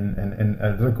direction. And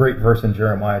there's a great verse in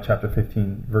Jeremiah chapter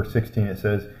 15, verse 16. It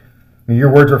says,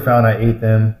 your words are found, I ate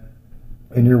them,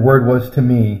 and your word was to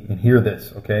me, and hear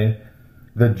this, okay?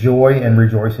 The joy and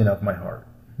rejoicing of my heart.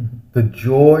 Mm-hmm. The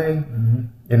joy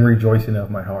and rejoicing of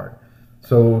my heart.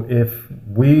 So if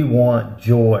we want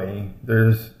joy,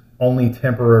 there's only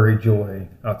temporary joy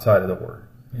outside of the word.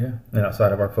 Yeah. And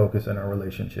outside of our focus and our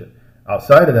relationship.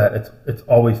 Outside of that, it's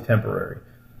always temporary.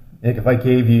 Like if I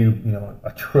gave you,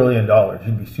 $1 trillion,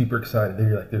 you'd be super excited.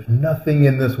 You're like, there's nothing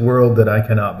in this world that I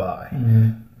cannot buy. Mm-hmm.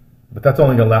 But that's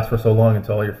only going to last for so long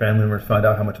until all your family members find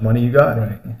out how much money you got.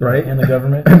 Right? And the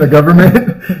government.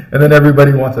 And then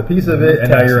everybody wants a piece of it. And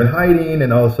now you're in hiding.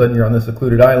 And all of a sudden you're on this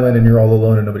secluded island and you're all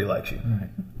alone and nobody likes you.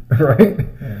 Right?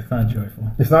 Yeah, it's not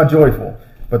joyful. It's not joyful.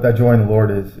 But that joy in the Lord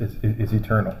is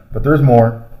eternal. But there's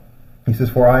more. He says,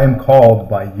 for I am called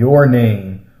by your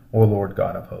name, O Lord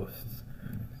God of hosts.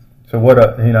 So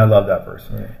I love that verse.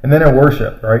 Right. And then in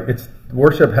worship, right?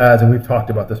 Worship has, and we've talked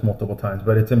about this multiple times,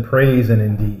 but it's in praise and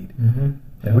in deed. Mm-hmm.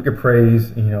 And we could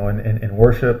praise, in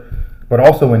worship, but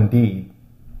also in deed.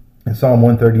 And Psalm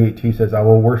 138:2 says, I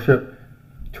will worship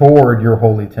toward your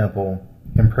holy temple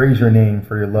and praise your name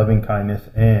for your loving kindness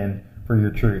and for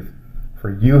your truth. For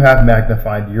you have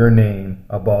magnified your name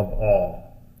above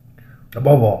all.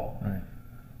 Above all. Right.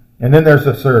 And then there's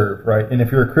a serve, right? And if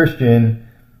you're a Christian,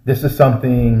 this is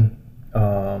something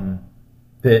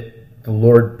that the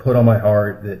Lord put on my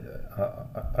heart that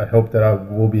I hope that I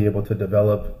will be able to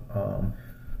develop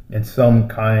in some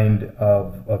kind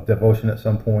of devotion at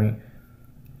some point.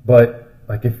 But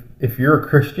like if you're a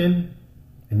Christian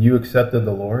and you accepted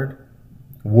the Lord,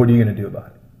 what are you going to do about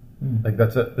it? Like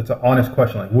that's an honest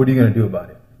question. Like, what are you going to do about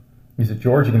it? He said,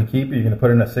 George, you're going to keep it? You're going to put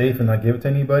it in a safe and not give it to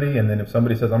anybody? And then if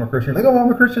somebody says, I'm a Christian, like, oh,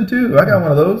 I'm a Christian too. I got one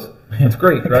of those. It's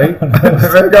great, right?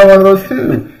 I got one of those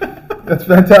too. That's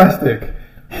fantastic.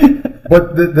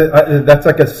 But that's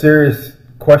like a serious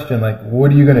question. Like,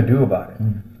 what are you going to do about it?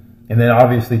 And then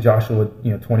obviously Joshua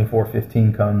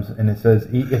 24:15 comes and it says,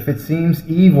 if it seems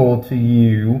evil to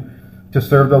you to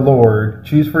serve the Lord,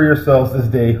 choose for yourselves this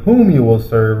day whom you will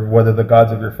serve, whether the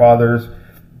gods of your fathers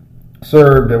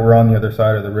served that were on the other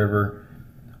side of the river,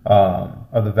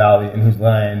 of the valley, in whose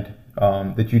land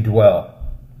that you dwell.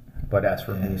 But as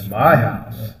for me and my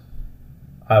house,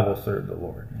 I will serve the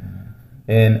Lord.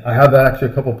 And I have that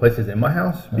actually a couple of places in my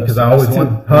house because I always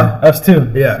want, us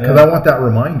too. Yeah, because I want that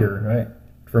reminder, right?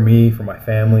 For me, for my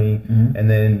family, and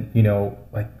then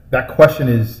like that question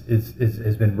has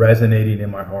been resonating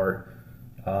in my heart.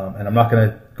 And I'm not going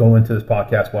to go into this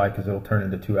podcast why, because it'll turn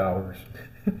into 2 hours.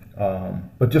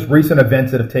 But just recent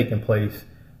events that have taken place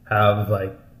have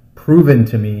like proven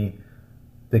to me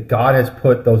that God has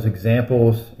put those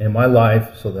examples in my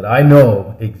life so that I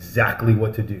know exactly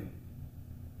what to do.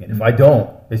 And if I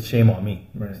don't, it's shame on me.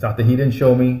 Right. It's not that he didn't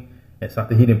show me. It's not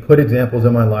that he didn't put examples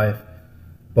in my life.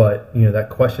 But, that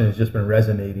question has just been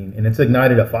resonating. And it's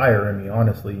ignited a fire in me,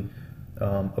 honestly,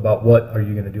 about what are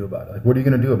you going to do about it? Like, what are you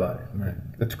going to do about it? Right.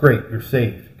 That's great. You're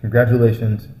saved.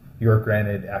 Congratulations. You're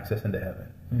granted access into heaven.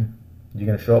 You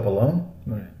going to show up alone?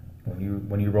 Right.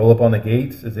 When you roll up on the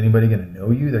gates, is anybody going to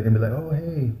know you? They're going to be like, oh,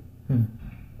 hey,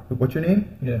 what's your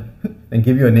name? Yeah. And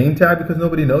give you a name tag because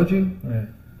nobody knows you? Right.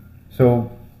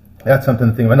 So that's something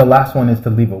to think about. And the last one is to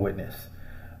leave a witness.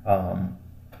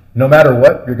 No matter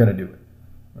what, you're going to do it.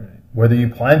 Right. whether you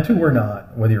plan to or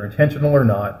not, whether you're intentional or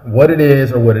not, what it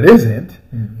is or what it isn't,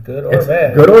 good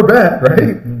or bad,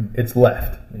 right? It's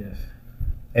left. Yes.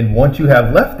 And once you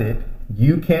have left it,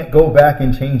 you can't go back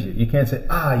and change it. You can't say,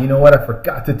 you know what? I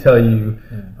forgot to tell you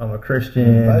I'm a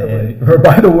Christian.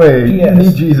 By the way, you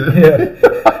need Jesus. Yeah.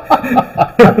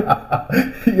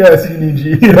 Yes, you need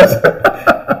Jesus.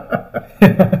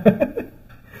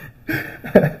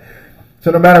 So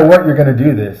no matter what, you're going to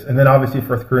do this. And then obviously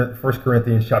 1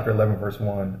 Corinthians chapter 11, verse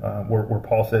 1, where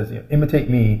Paul says, imitate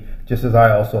me just as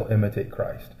I also imitate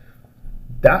Christ.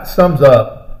 That sums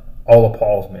up all of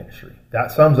Paul's ministry.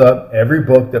 That sums up every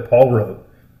book that Paul wrote,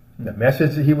 the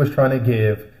message that he was trying to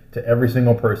give to every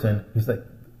single person. He's like,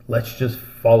 let's just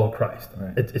follow Christ.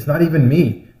 Right. It's not even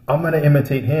me. I'm going to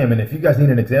imitate him. And if you guys need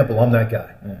an example, I'm that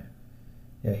guy.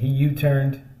 Yeah, he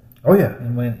U-turned. Oh, yeah.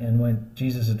 And went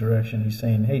Jesus' direction. He's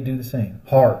saying, hey, do the same.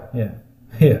 Hard. Yeah.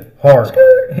 Hard.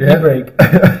 Break.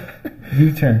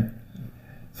 U-turn.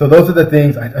 So those are the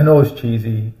things, I know it's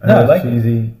cheesy.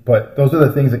 But those are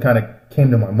the things that kind of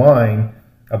came to my mind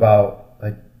about,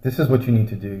 like, this is what you need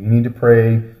to do. You need to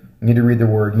pray. You need to read the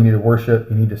word. You need to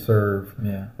worship. You need to serve.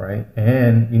 Yeah. Right?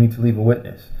 And you need to leave a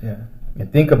witness. Yeah.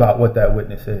 And think about what that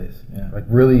witness is. Yeah. Like,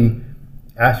 really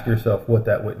ask yourself what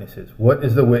that witness is. What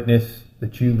is the witness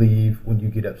that you leave when you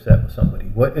get upset with somebody?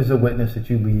 What is the witness that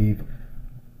you leave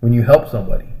when you help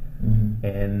somebody? Mm-hmm.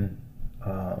 And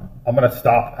I'm going to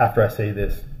stop after I say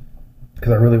this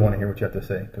because I really want to hear what you have to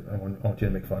say, because I want you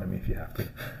to make fun of me if you have to.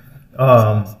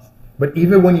 But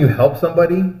even when you help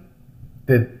somebody,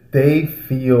 did they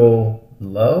feel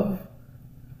love,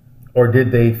 or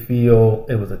did they feel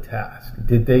it was a task?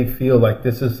 Did they feel like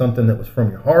this is something that was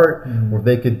from your heart, where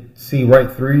they could see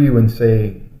right through you and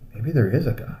say, maybe there is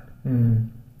a God?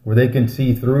 Where they can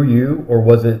see through you? Or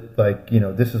was it like,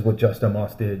 this is what Justin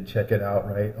Moss did, check it out,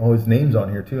 right? Oh, his name's on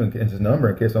here too, and his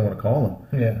number in case I want to call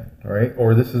him. Yeah. Right?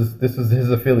 Or this is his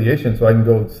affiliation, so I can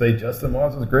go say Justin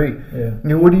Moss is great. Yeah.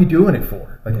 What are you doing it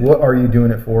for? Like, what are you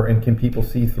doing it for? And can people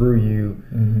see through you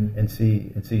and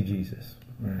see Jesus?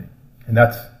 Right. And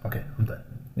that's okay. I'm done.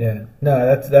 Yeah.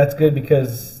 No, that's good,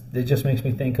 because it just makes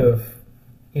me think of,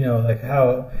 like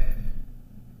how,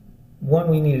 one,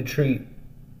 we need to treat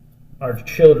our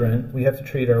children, we have to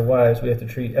treat our wives, we have to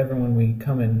treat everyone we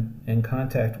come in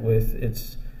contact with.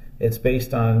 It's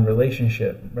based on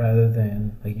relationship rather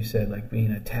than, like you said, like being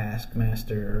a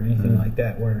taskmaster or anything like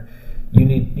that, where you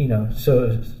need,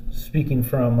 so speaking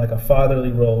from like a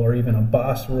fatherly role or even a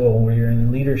boss role where you're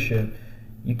in leadership,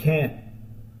 you can't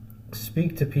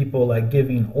speak to people like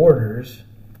giving orders.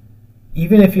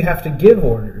 Even if you have to give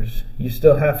orders, you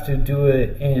still have to do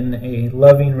it in a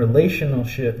loving relational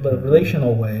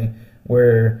way,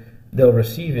 where they'll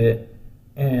receive it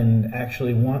and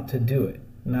actually want to do it,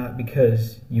 not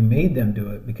because you made them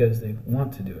do it, because they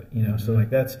want to do it. So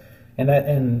like that's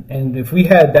and if we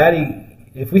had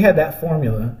that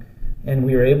formula, and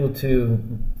we were able to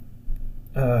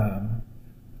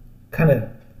kind of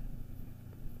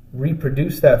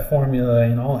reproduce that formula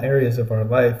in all areas of our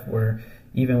life, where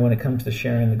even when it comes to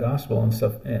sharing the gospel and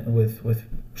stuff with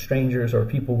strangers or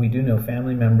people we do know,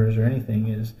 family members or anything,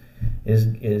 is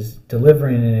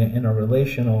delivering it in a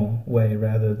relational way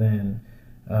rather than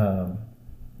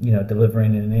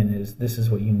delivering it in this is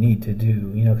what you need to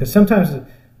do. Because sometimes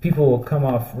people will come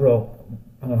off a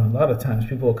lot of times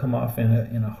people will come off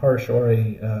in a harsh or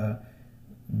a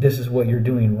this is what you're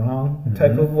doing wrong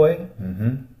type of way.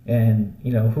 And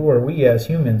who are we as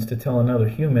humans to tell another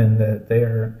human that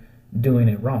they're doing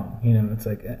it wrong? It's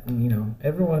like,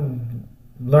 everyone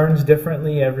learns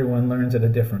differently, everyone learns at a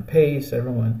different pace,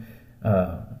 everyone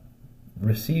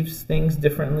receives things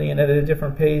differently and at a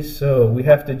different pace. So we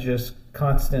have to just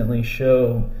constantly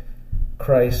show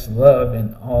Christ's love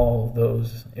in all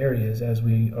those areas as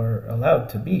we are allowed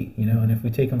to be, and if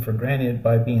we take them for granted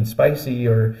by being spicy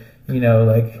or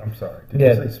like, I'm sorry, did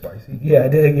you say spicy? Yeah, I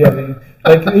did. Yeah,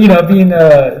 like being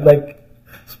like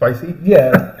spicy. Yeah,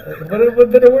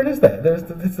 what better word is that?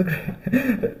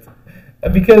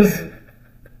 Because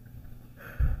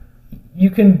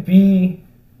you can be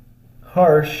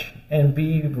harsh and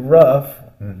be rough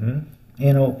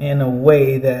in a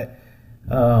way that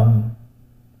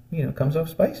comes off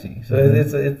spicy. So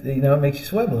it makes you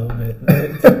sweat a little bit.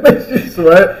 It makes you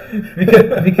sweat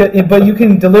because but you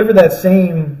can deliver that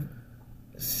same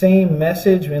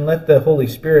message and let the Holy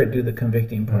Spirit do the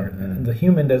convicting part. And the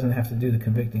human doesn't have to do the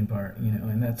convicting part,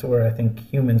 and that's where I think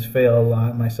humans fail a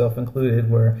lot, myself included,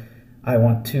 where I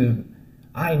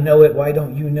know it, why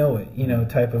don't you know it,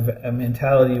 type of a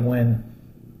mentality, when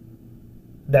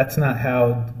that's not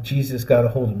how Jesus got a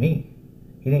hold of me.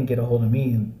 He didn't get a hold of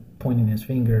me pointing his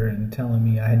finger and telling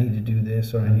me I need to do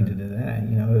this or I need to do that.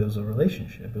 You know, it was a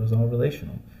relationship. It was all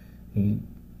relational. He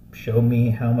showed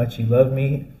me how much he loved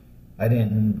me. I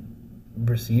didn't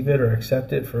receive it or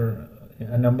accept it for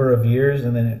a number of years,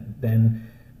 and then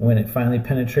when it finally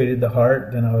penetrated the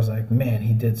heart, then I was like, man,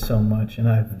 he did so much, and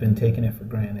I've been taking it for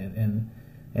granted.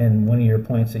 And one of your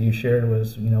points that you shared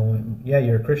was, you know, yeah,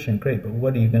 you're a Christian, great, but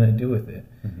what are you going to do with it?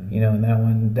 You know, and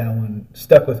that one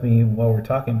stuck with me while we're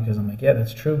talking, because I'm like, yeah,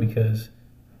 that's true, because,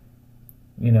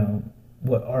 you know,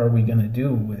 what are we going to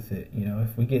do with it? You know,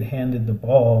 if we get handed the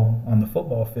ball on the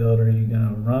football field, are you going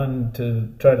to run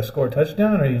to try to score a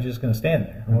touchdown, or are you just going to stand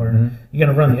there? Or you're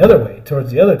going to run the other way towards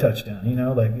the other touchdown? You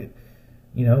know, like,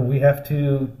 you know, we have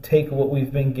to take what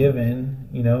we've been given,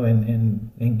 you know,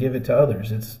 and give it to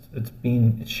others. It's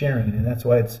sharing, and that's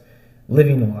why it's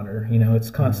living water. You know,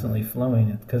 it's constantly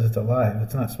flowing because it's alive.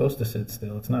 It's not supposed to sit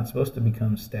still. It's not supposed to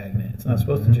become stagnant. It's not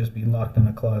supposed to just be locked in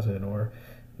a closet, or,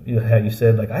 you know, how you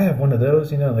said, like, I have one of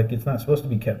those, you know, like, it's not supposed to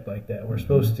be kept like that. We're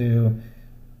supposed to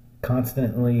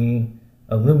constantly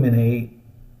illuminate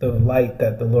the light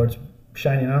that the Lord's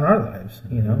shining on our lives,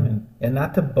 you know, and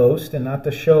not to boast and not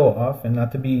to show off and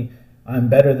not to be, I'm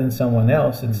better than someone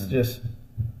else. It's just,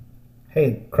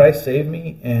 hey, Christ saved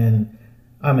me and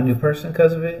I'm a new person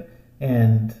because of it,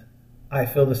 and I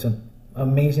feel this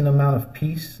amazing amount of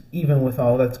peace even with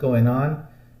all that's going on.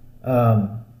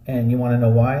 And you want to know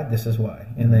why? This is why.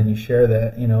 And then you share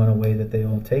that, you know, in a way that they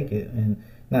will take it. And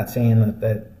not saying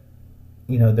that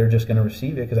you know, they're just going to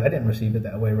receive it, because I didn't receive it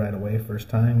that way right away, first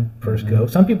time, first go.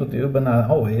 Some people do, but not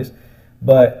always.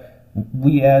 But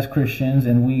we as Christians,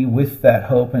 and we with that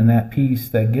hope and that peace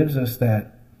that gives us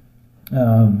that,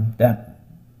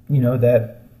 you know,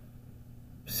 that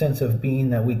sense of being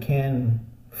that we can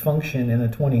function in a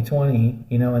 2020,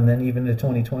 you know, and then even to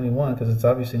 2021, because it's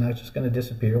obviously not just going to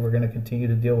disappear. We're going to continue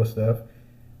to deal with stuff.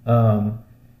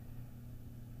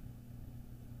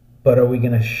 But are we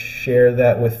going to share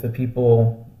that with the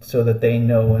people so that they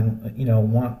know and, you know,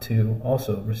 want to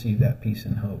also receive that peace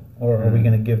and hope? Or are we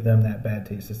going to give them that bad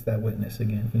taste? It's that witness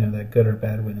again, you know, that good or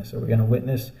bad witness. Are we going to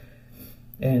witness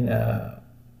and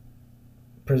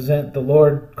present the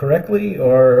Lord correctly,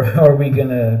 or are we going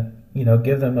to, you know,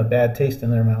 give them a bad taste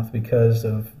in their mouth because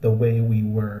of the way we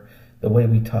were, the way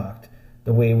we talked,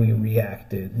 the way we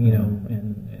reacted, you know,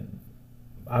 and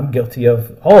I'm guilty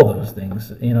of all those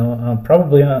things, you know,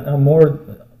 probably more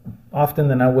often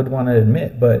than I would want to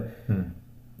admit, but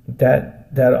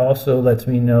that also lets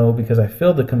me know, because I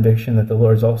feel the conviction that the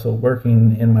Lord's also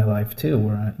working in my life too,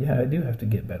 where I do have to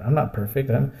get better. I'm not perfect.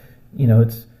 You know,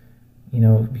 it's, you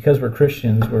know, because we're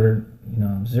Christians, we're, you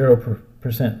know,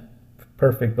 0%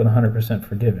 perfect, but 100%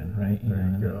 forgiven, right? You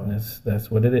know, and that's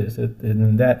what it is.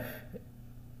 And that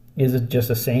is just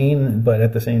a saying, but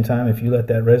at the same time, if you let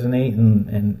that resonate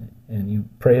and you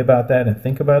pray about that and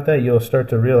think about that, you'll start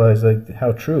to realize, like,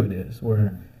 how true it is.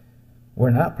 We're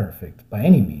not perfect by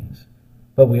any means,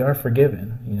 but we are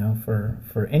forgiven, you know,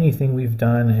 for anything we've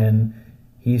done, and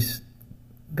He's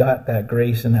got that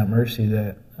grace and that mercy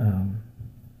that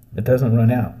it doesn't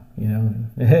run out. You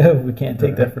know, we can't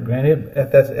take that for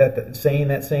granted. Saying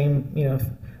that same, you know,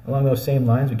 along those same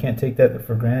lines, we can't take that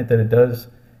for granted that it does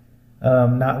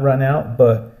not run out,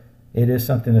 but it is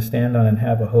something to stand on and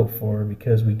have a hope for,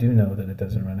 because we do know that it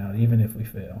doesn't run out, even if we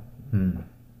fail.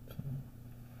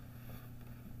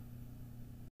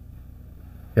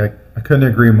 Yeah, I couldn't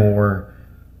agree more,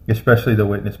 especially the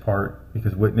witness part,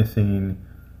 because witnessing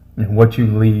and what you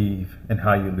leave and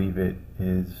how you leave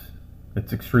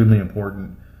it's extremely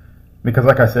important. Because,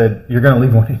 like I said, you're going to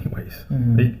leave one anyways.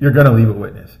 You're going to leave a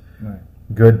witness. Right.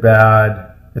 Good,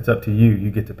 bad, it's up to you.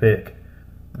 You get to pick.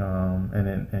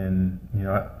 And you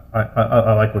know,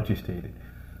 I like what you stated.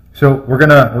 So we're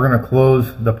gonna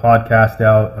close the podcast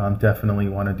out. Definitely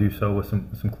want to do so with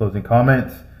some closing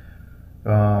comments.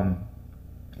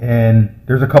 And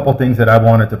there's a couple things that I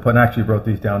wanted to put, and I actually wrote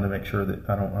these down to make sure that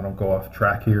I don't go off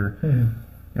track here.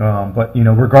 But, you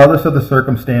know, regardless of the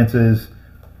circumstances,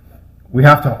 we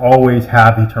have to always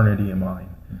have eternity in mind.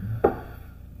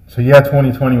 So yeah,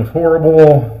 2020 was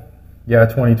horrible. Yeah,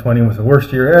 2020 was the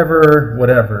worst year ever,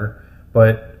 whatever.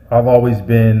 But I've always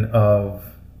been of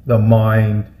the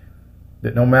mind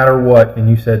that no matter what, and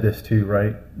you said this too,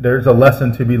 right? There's a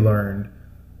lesson to be learned.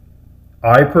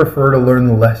 I prefer to learn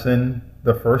the lesson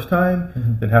the first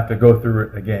time than have to go through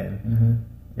it again.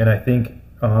 And I think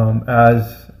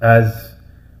as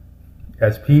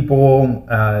people,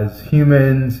 as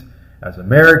humans, as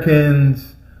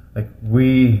Americans, like,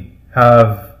 we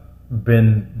have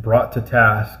been brought to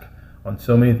task on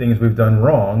so many things we've done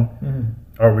wrong.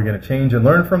 Are we going to change and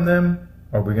learn from them?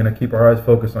 Are we going to keep our eyes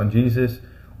focused on Jesus?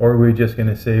 Or are we just going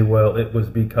to say, well, it was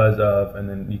because of, and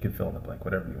then you can fill in the blank,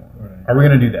 whatever you want. Right. Are we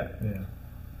going to do that? Yeah.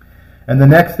 And the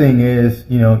next thing is,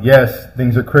 yes,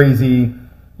 things are crazy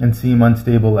and seem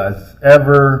unstable as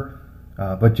ever,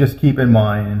 but just keep in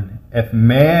mind, if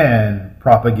man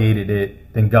propagated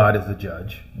it, then God is the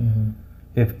judge. Mm-hmm.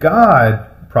 If God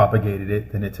propagated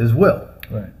it, then it's his will.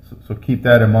 Right. So keep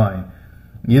that in mind.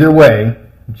 Either way,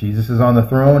 Jesus is on the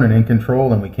throne and in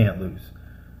control, and we can't lose.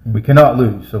 Mm-hmm. We cannot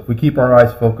lose. So if we keep our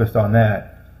eyes focused on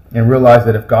that and realize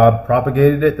that if God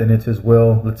propagated it, then it's his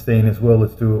will. Let's stay in his will.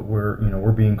 Let's do what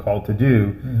we're being called to do.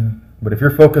 Mm-hmm. But if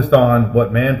you're focused on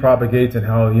what man propagates and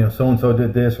how, so-and-so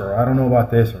did this, or I don't know about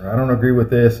this, or I don't agree with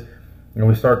this,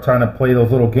 we start trying to play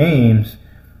those little games,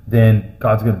 then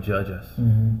God's going to judge us.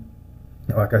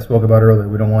 Mm-hmm. Like I spoke about earlier,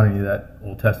 we don't want any of that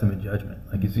Old Testament judgment.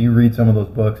 Like, as you read some of those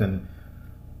books, and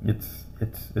it's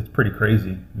pretty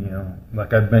crazy.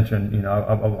 Like I've mentioned,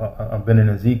 I've been in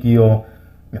Ezekiel,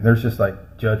 and there's just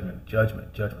like judgment.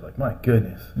 Like, my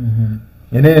goodness. Mm-hmm.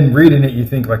 And then reading it, you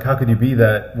think, like, how could you be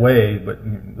that way? But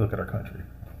look at our country.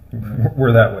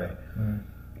 We're that way. Mm-hmm.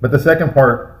 But the second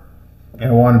part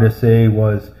I wanted to say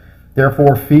was,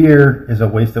 therefore, fear is a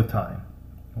waste of time.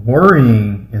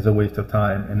 Worrying is a waste of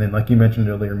time. And then, like you mentioned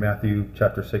earlier, Matthew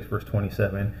chapter 6, verse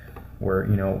 27, where,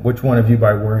 which one of you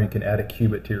by worrying can add a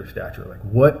cubit to your stature? Like,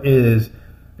 what is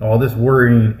all this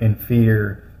worrying and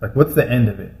fear? Like, what's the end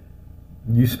of it?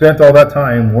 You spent all that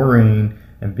time worrying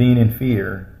and being in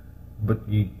fear, but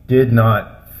you did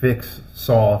not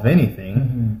solve anything.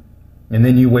 Mm-hmm. And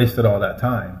then you wasted all that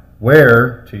time.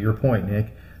 Where, to your point,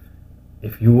 Nick,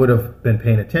 if you would have been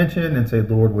paying attention and said,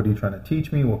 Lord, what are you trying to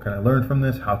teach me? What can I learn from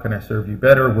this? How can I serve you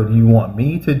better? What do you want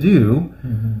me to do?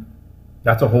 Mm-hmm.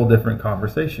 That's a whole different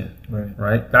conversation.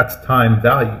 Right? That's time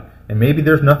value. And maybe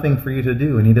there's nothing for you to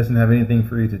do, and he doesn't have anything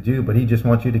for you to do, but he just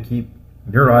wants you to keep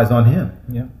your eyes on him.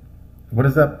 Yeah. What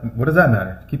does that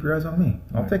matter? Keep your eyes on me.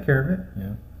 I'll take care of it.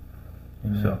 Yeah.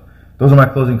 Amen. So those are my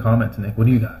closing comments, Nick. What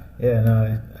do you got? Yeah,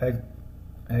 no,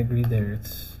 I agree there.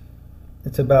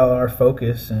 It's about our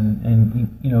focus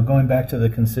and going back to the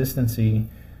consistency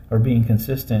or being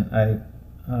consistent. I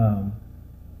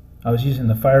was using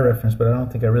the fire reference, but I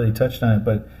don't think I really touched on it.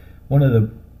 But one of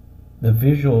the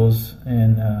visuals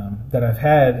and that I've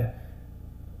had,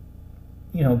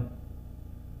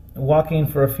 walking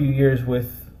for a few years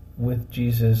with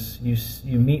Jesus,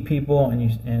 you meet people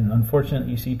and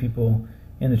unfortunately you see people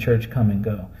in the church come and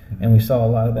go, and we saw a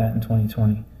lot of that in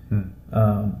 2020.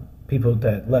 People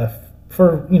that left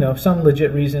for some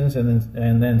legit reasons,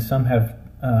 and then some have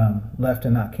left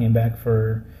and not came back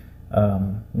for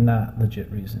not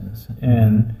legit reasons.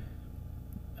 And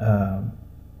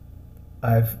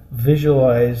I've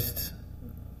visualized,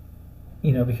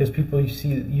 because people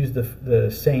use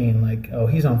the saying like, "Oh,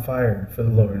 he's on fire for the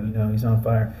Lord," he's on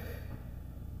fire,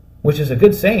 which is a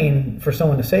good saying for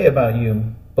someone to say about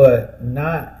you, but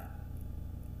not,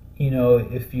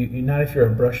 if you're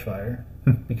a brush fire,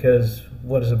 because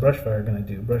what is a brush fire going to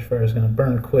do? Brush fire is going to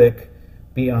burn quick,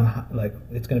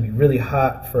 it's going to be really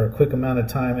hot for a quick amount of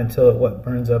time until it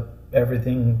burns up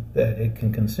everything that it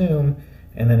can consume,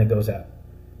 and then it goes out.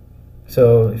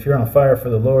 So if you're on fire for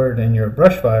the Lord and you're a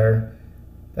brush fire,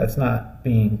 that's not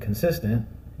being consistent,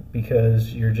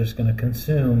 because you're just going to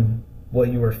consume what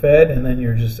you were fed, and then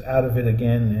you're just out of it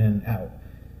again and out.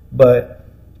 But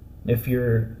if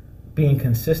you're being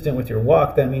consistent with your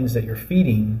walk, that means that you're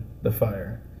feeding the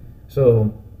fire.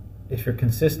 So if you're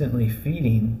consistently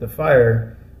feeding the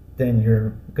fire, then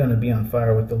you're going to be on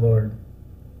fire with the Lord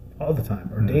all the time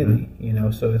or daily.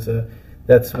 So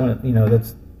that's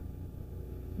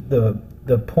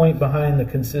the point behind the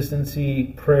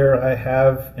consistency prayer I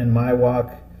have in my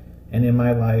walk and in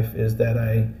my life, is that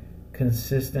I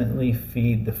consistently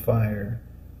feed the fire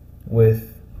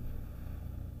with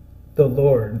the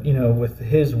Lord, with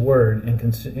His Word,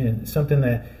 and something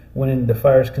that when the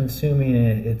fire's consuming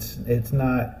it, it's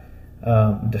not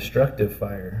destructive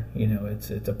fire. It's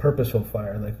a purposeful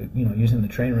fire. Like using the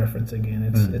train reference again,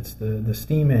 it's the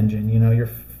steam engine. You're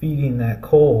feeding that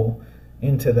coal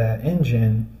into that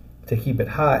engine to keep it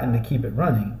hot and to keep it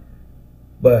running.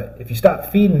 But if you stop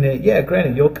feeding it, yeah,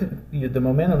 granted, the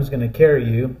momentum is going to carry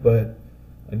you, but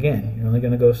again, you're only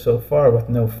going to go so far with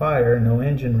no fire, no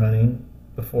engine running,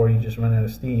 before you just run out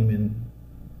of steam and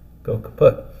go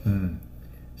kaput.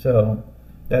 So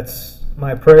that's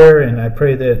my prayer, and I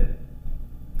pray that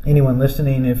anyone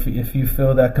listening, if you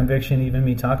feel that conviction, even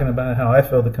me talking about how I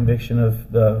feel the conviction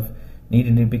of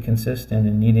needing to be consistent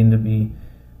and needing to be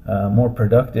more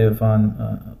productive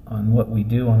on what we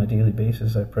do on a daily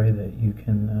basis, I pray that you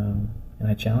can, and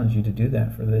I challenge you to do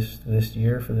that for this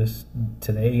year, for this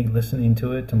today, listening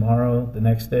to it, tomorrow, the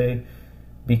next day,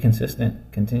 be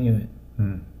consistent, continue it.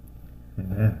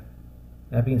 Amen.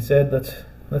 That being said,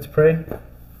 let's pray.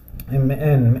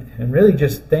 And really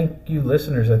just thank you,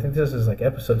 listeners. I think this is like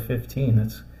episode 15.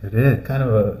 It is kind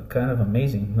of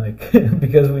amazing, like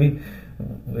because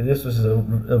this was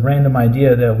a random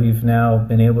idea that we've now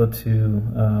been able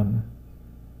to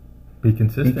be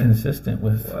consistent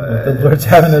with the Lord's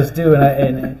having us do,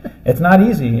 and it's not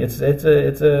easy. It's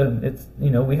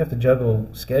we have to juggle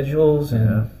schedules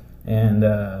and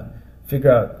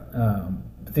figure out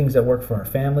things that work for our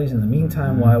families in the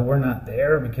meantime while we're not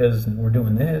there because we're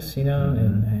doing this,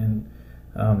 and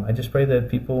I just pray that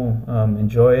people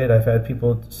enjoy it. I've had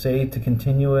people say to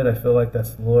continue it. I feel like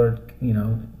that's the Lord,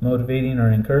 motivating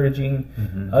or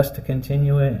encouraging us to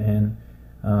continue it, and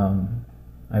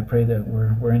I pray that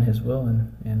we're in His will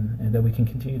and that we can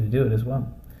continue to do it as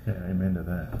well. Yeah, amen to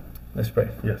that. Let's pray.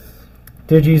 Yes.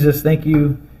 Dear Jesus, thank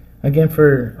you again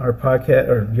for our podcast,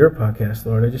 or your podcast,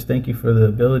 Lord. I just thank you for the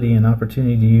ability and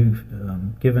opportunity you've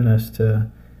given us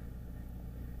to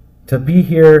be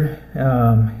here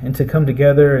and to come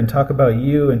together and talk about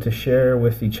you and to share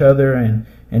with each other and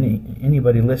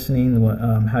anybody listening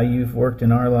how you've worked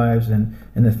in our lives and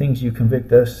the things you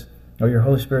convict us, or your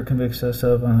Holy Spirit convicts us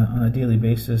of on a daily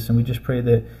basis. And we just pray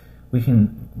that we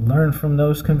can learn from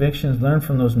those convictions, learn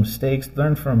from those mistakes,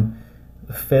 learn from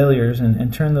failures,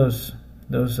 and turn those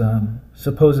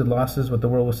supposed losses, what the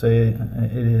world will say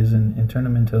it is, and turn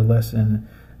them into a lesson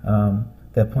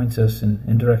that points us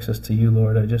and directs us to you,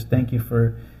 Lord. I just thank you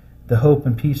for the hope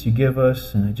and peace you give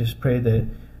us, and I just pray that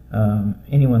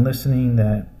anyone listening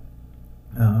that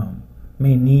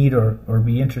may need or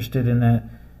be interested in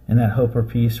that hope or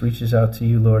peace reaches out to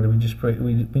you, Lord. We just pray.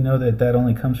 We know that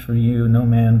only comes from you. No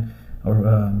man or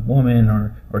woman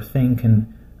or thing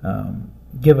can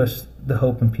give us the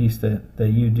hope and peace that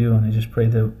you do, and I just pray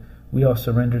that we all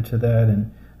surrender to that.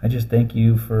 And I just thank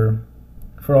you for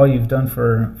all you've done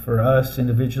for us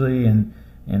individually and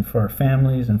for our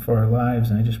families and for our lives.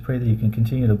 And I just pray that you can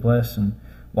continue to bless and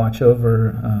watch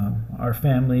over our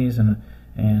families and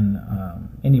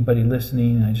anybody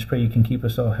listening. And I just pray you can keep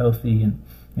us all healthy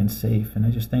and safe. And I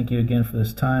just thank you again for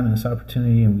this time and this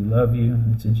opportunity, and we love you.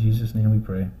 And it's in Jesus' name we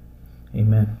pray.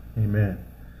 Amen. Amen.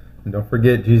 And don't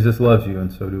forget, Jesus loves you,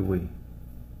 and so do we.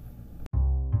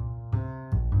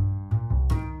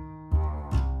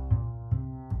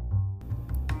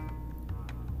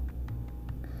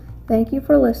 Thank you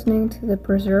for listening to the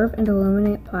Preserve and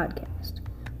Illuminate podcast.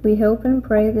 We hope and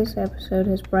pray this episode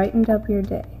has brightened up your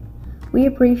day. We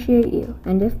appreciate you,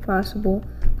 and if possible,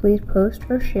 please post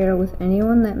or share with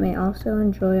anyone that may also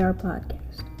enjoy our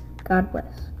podcast. God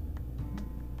bless.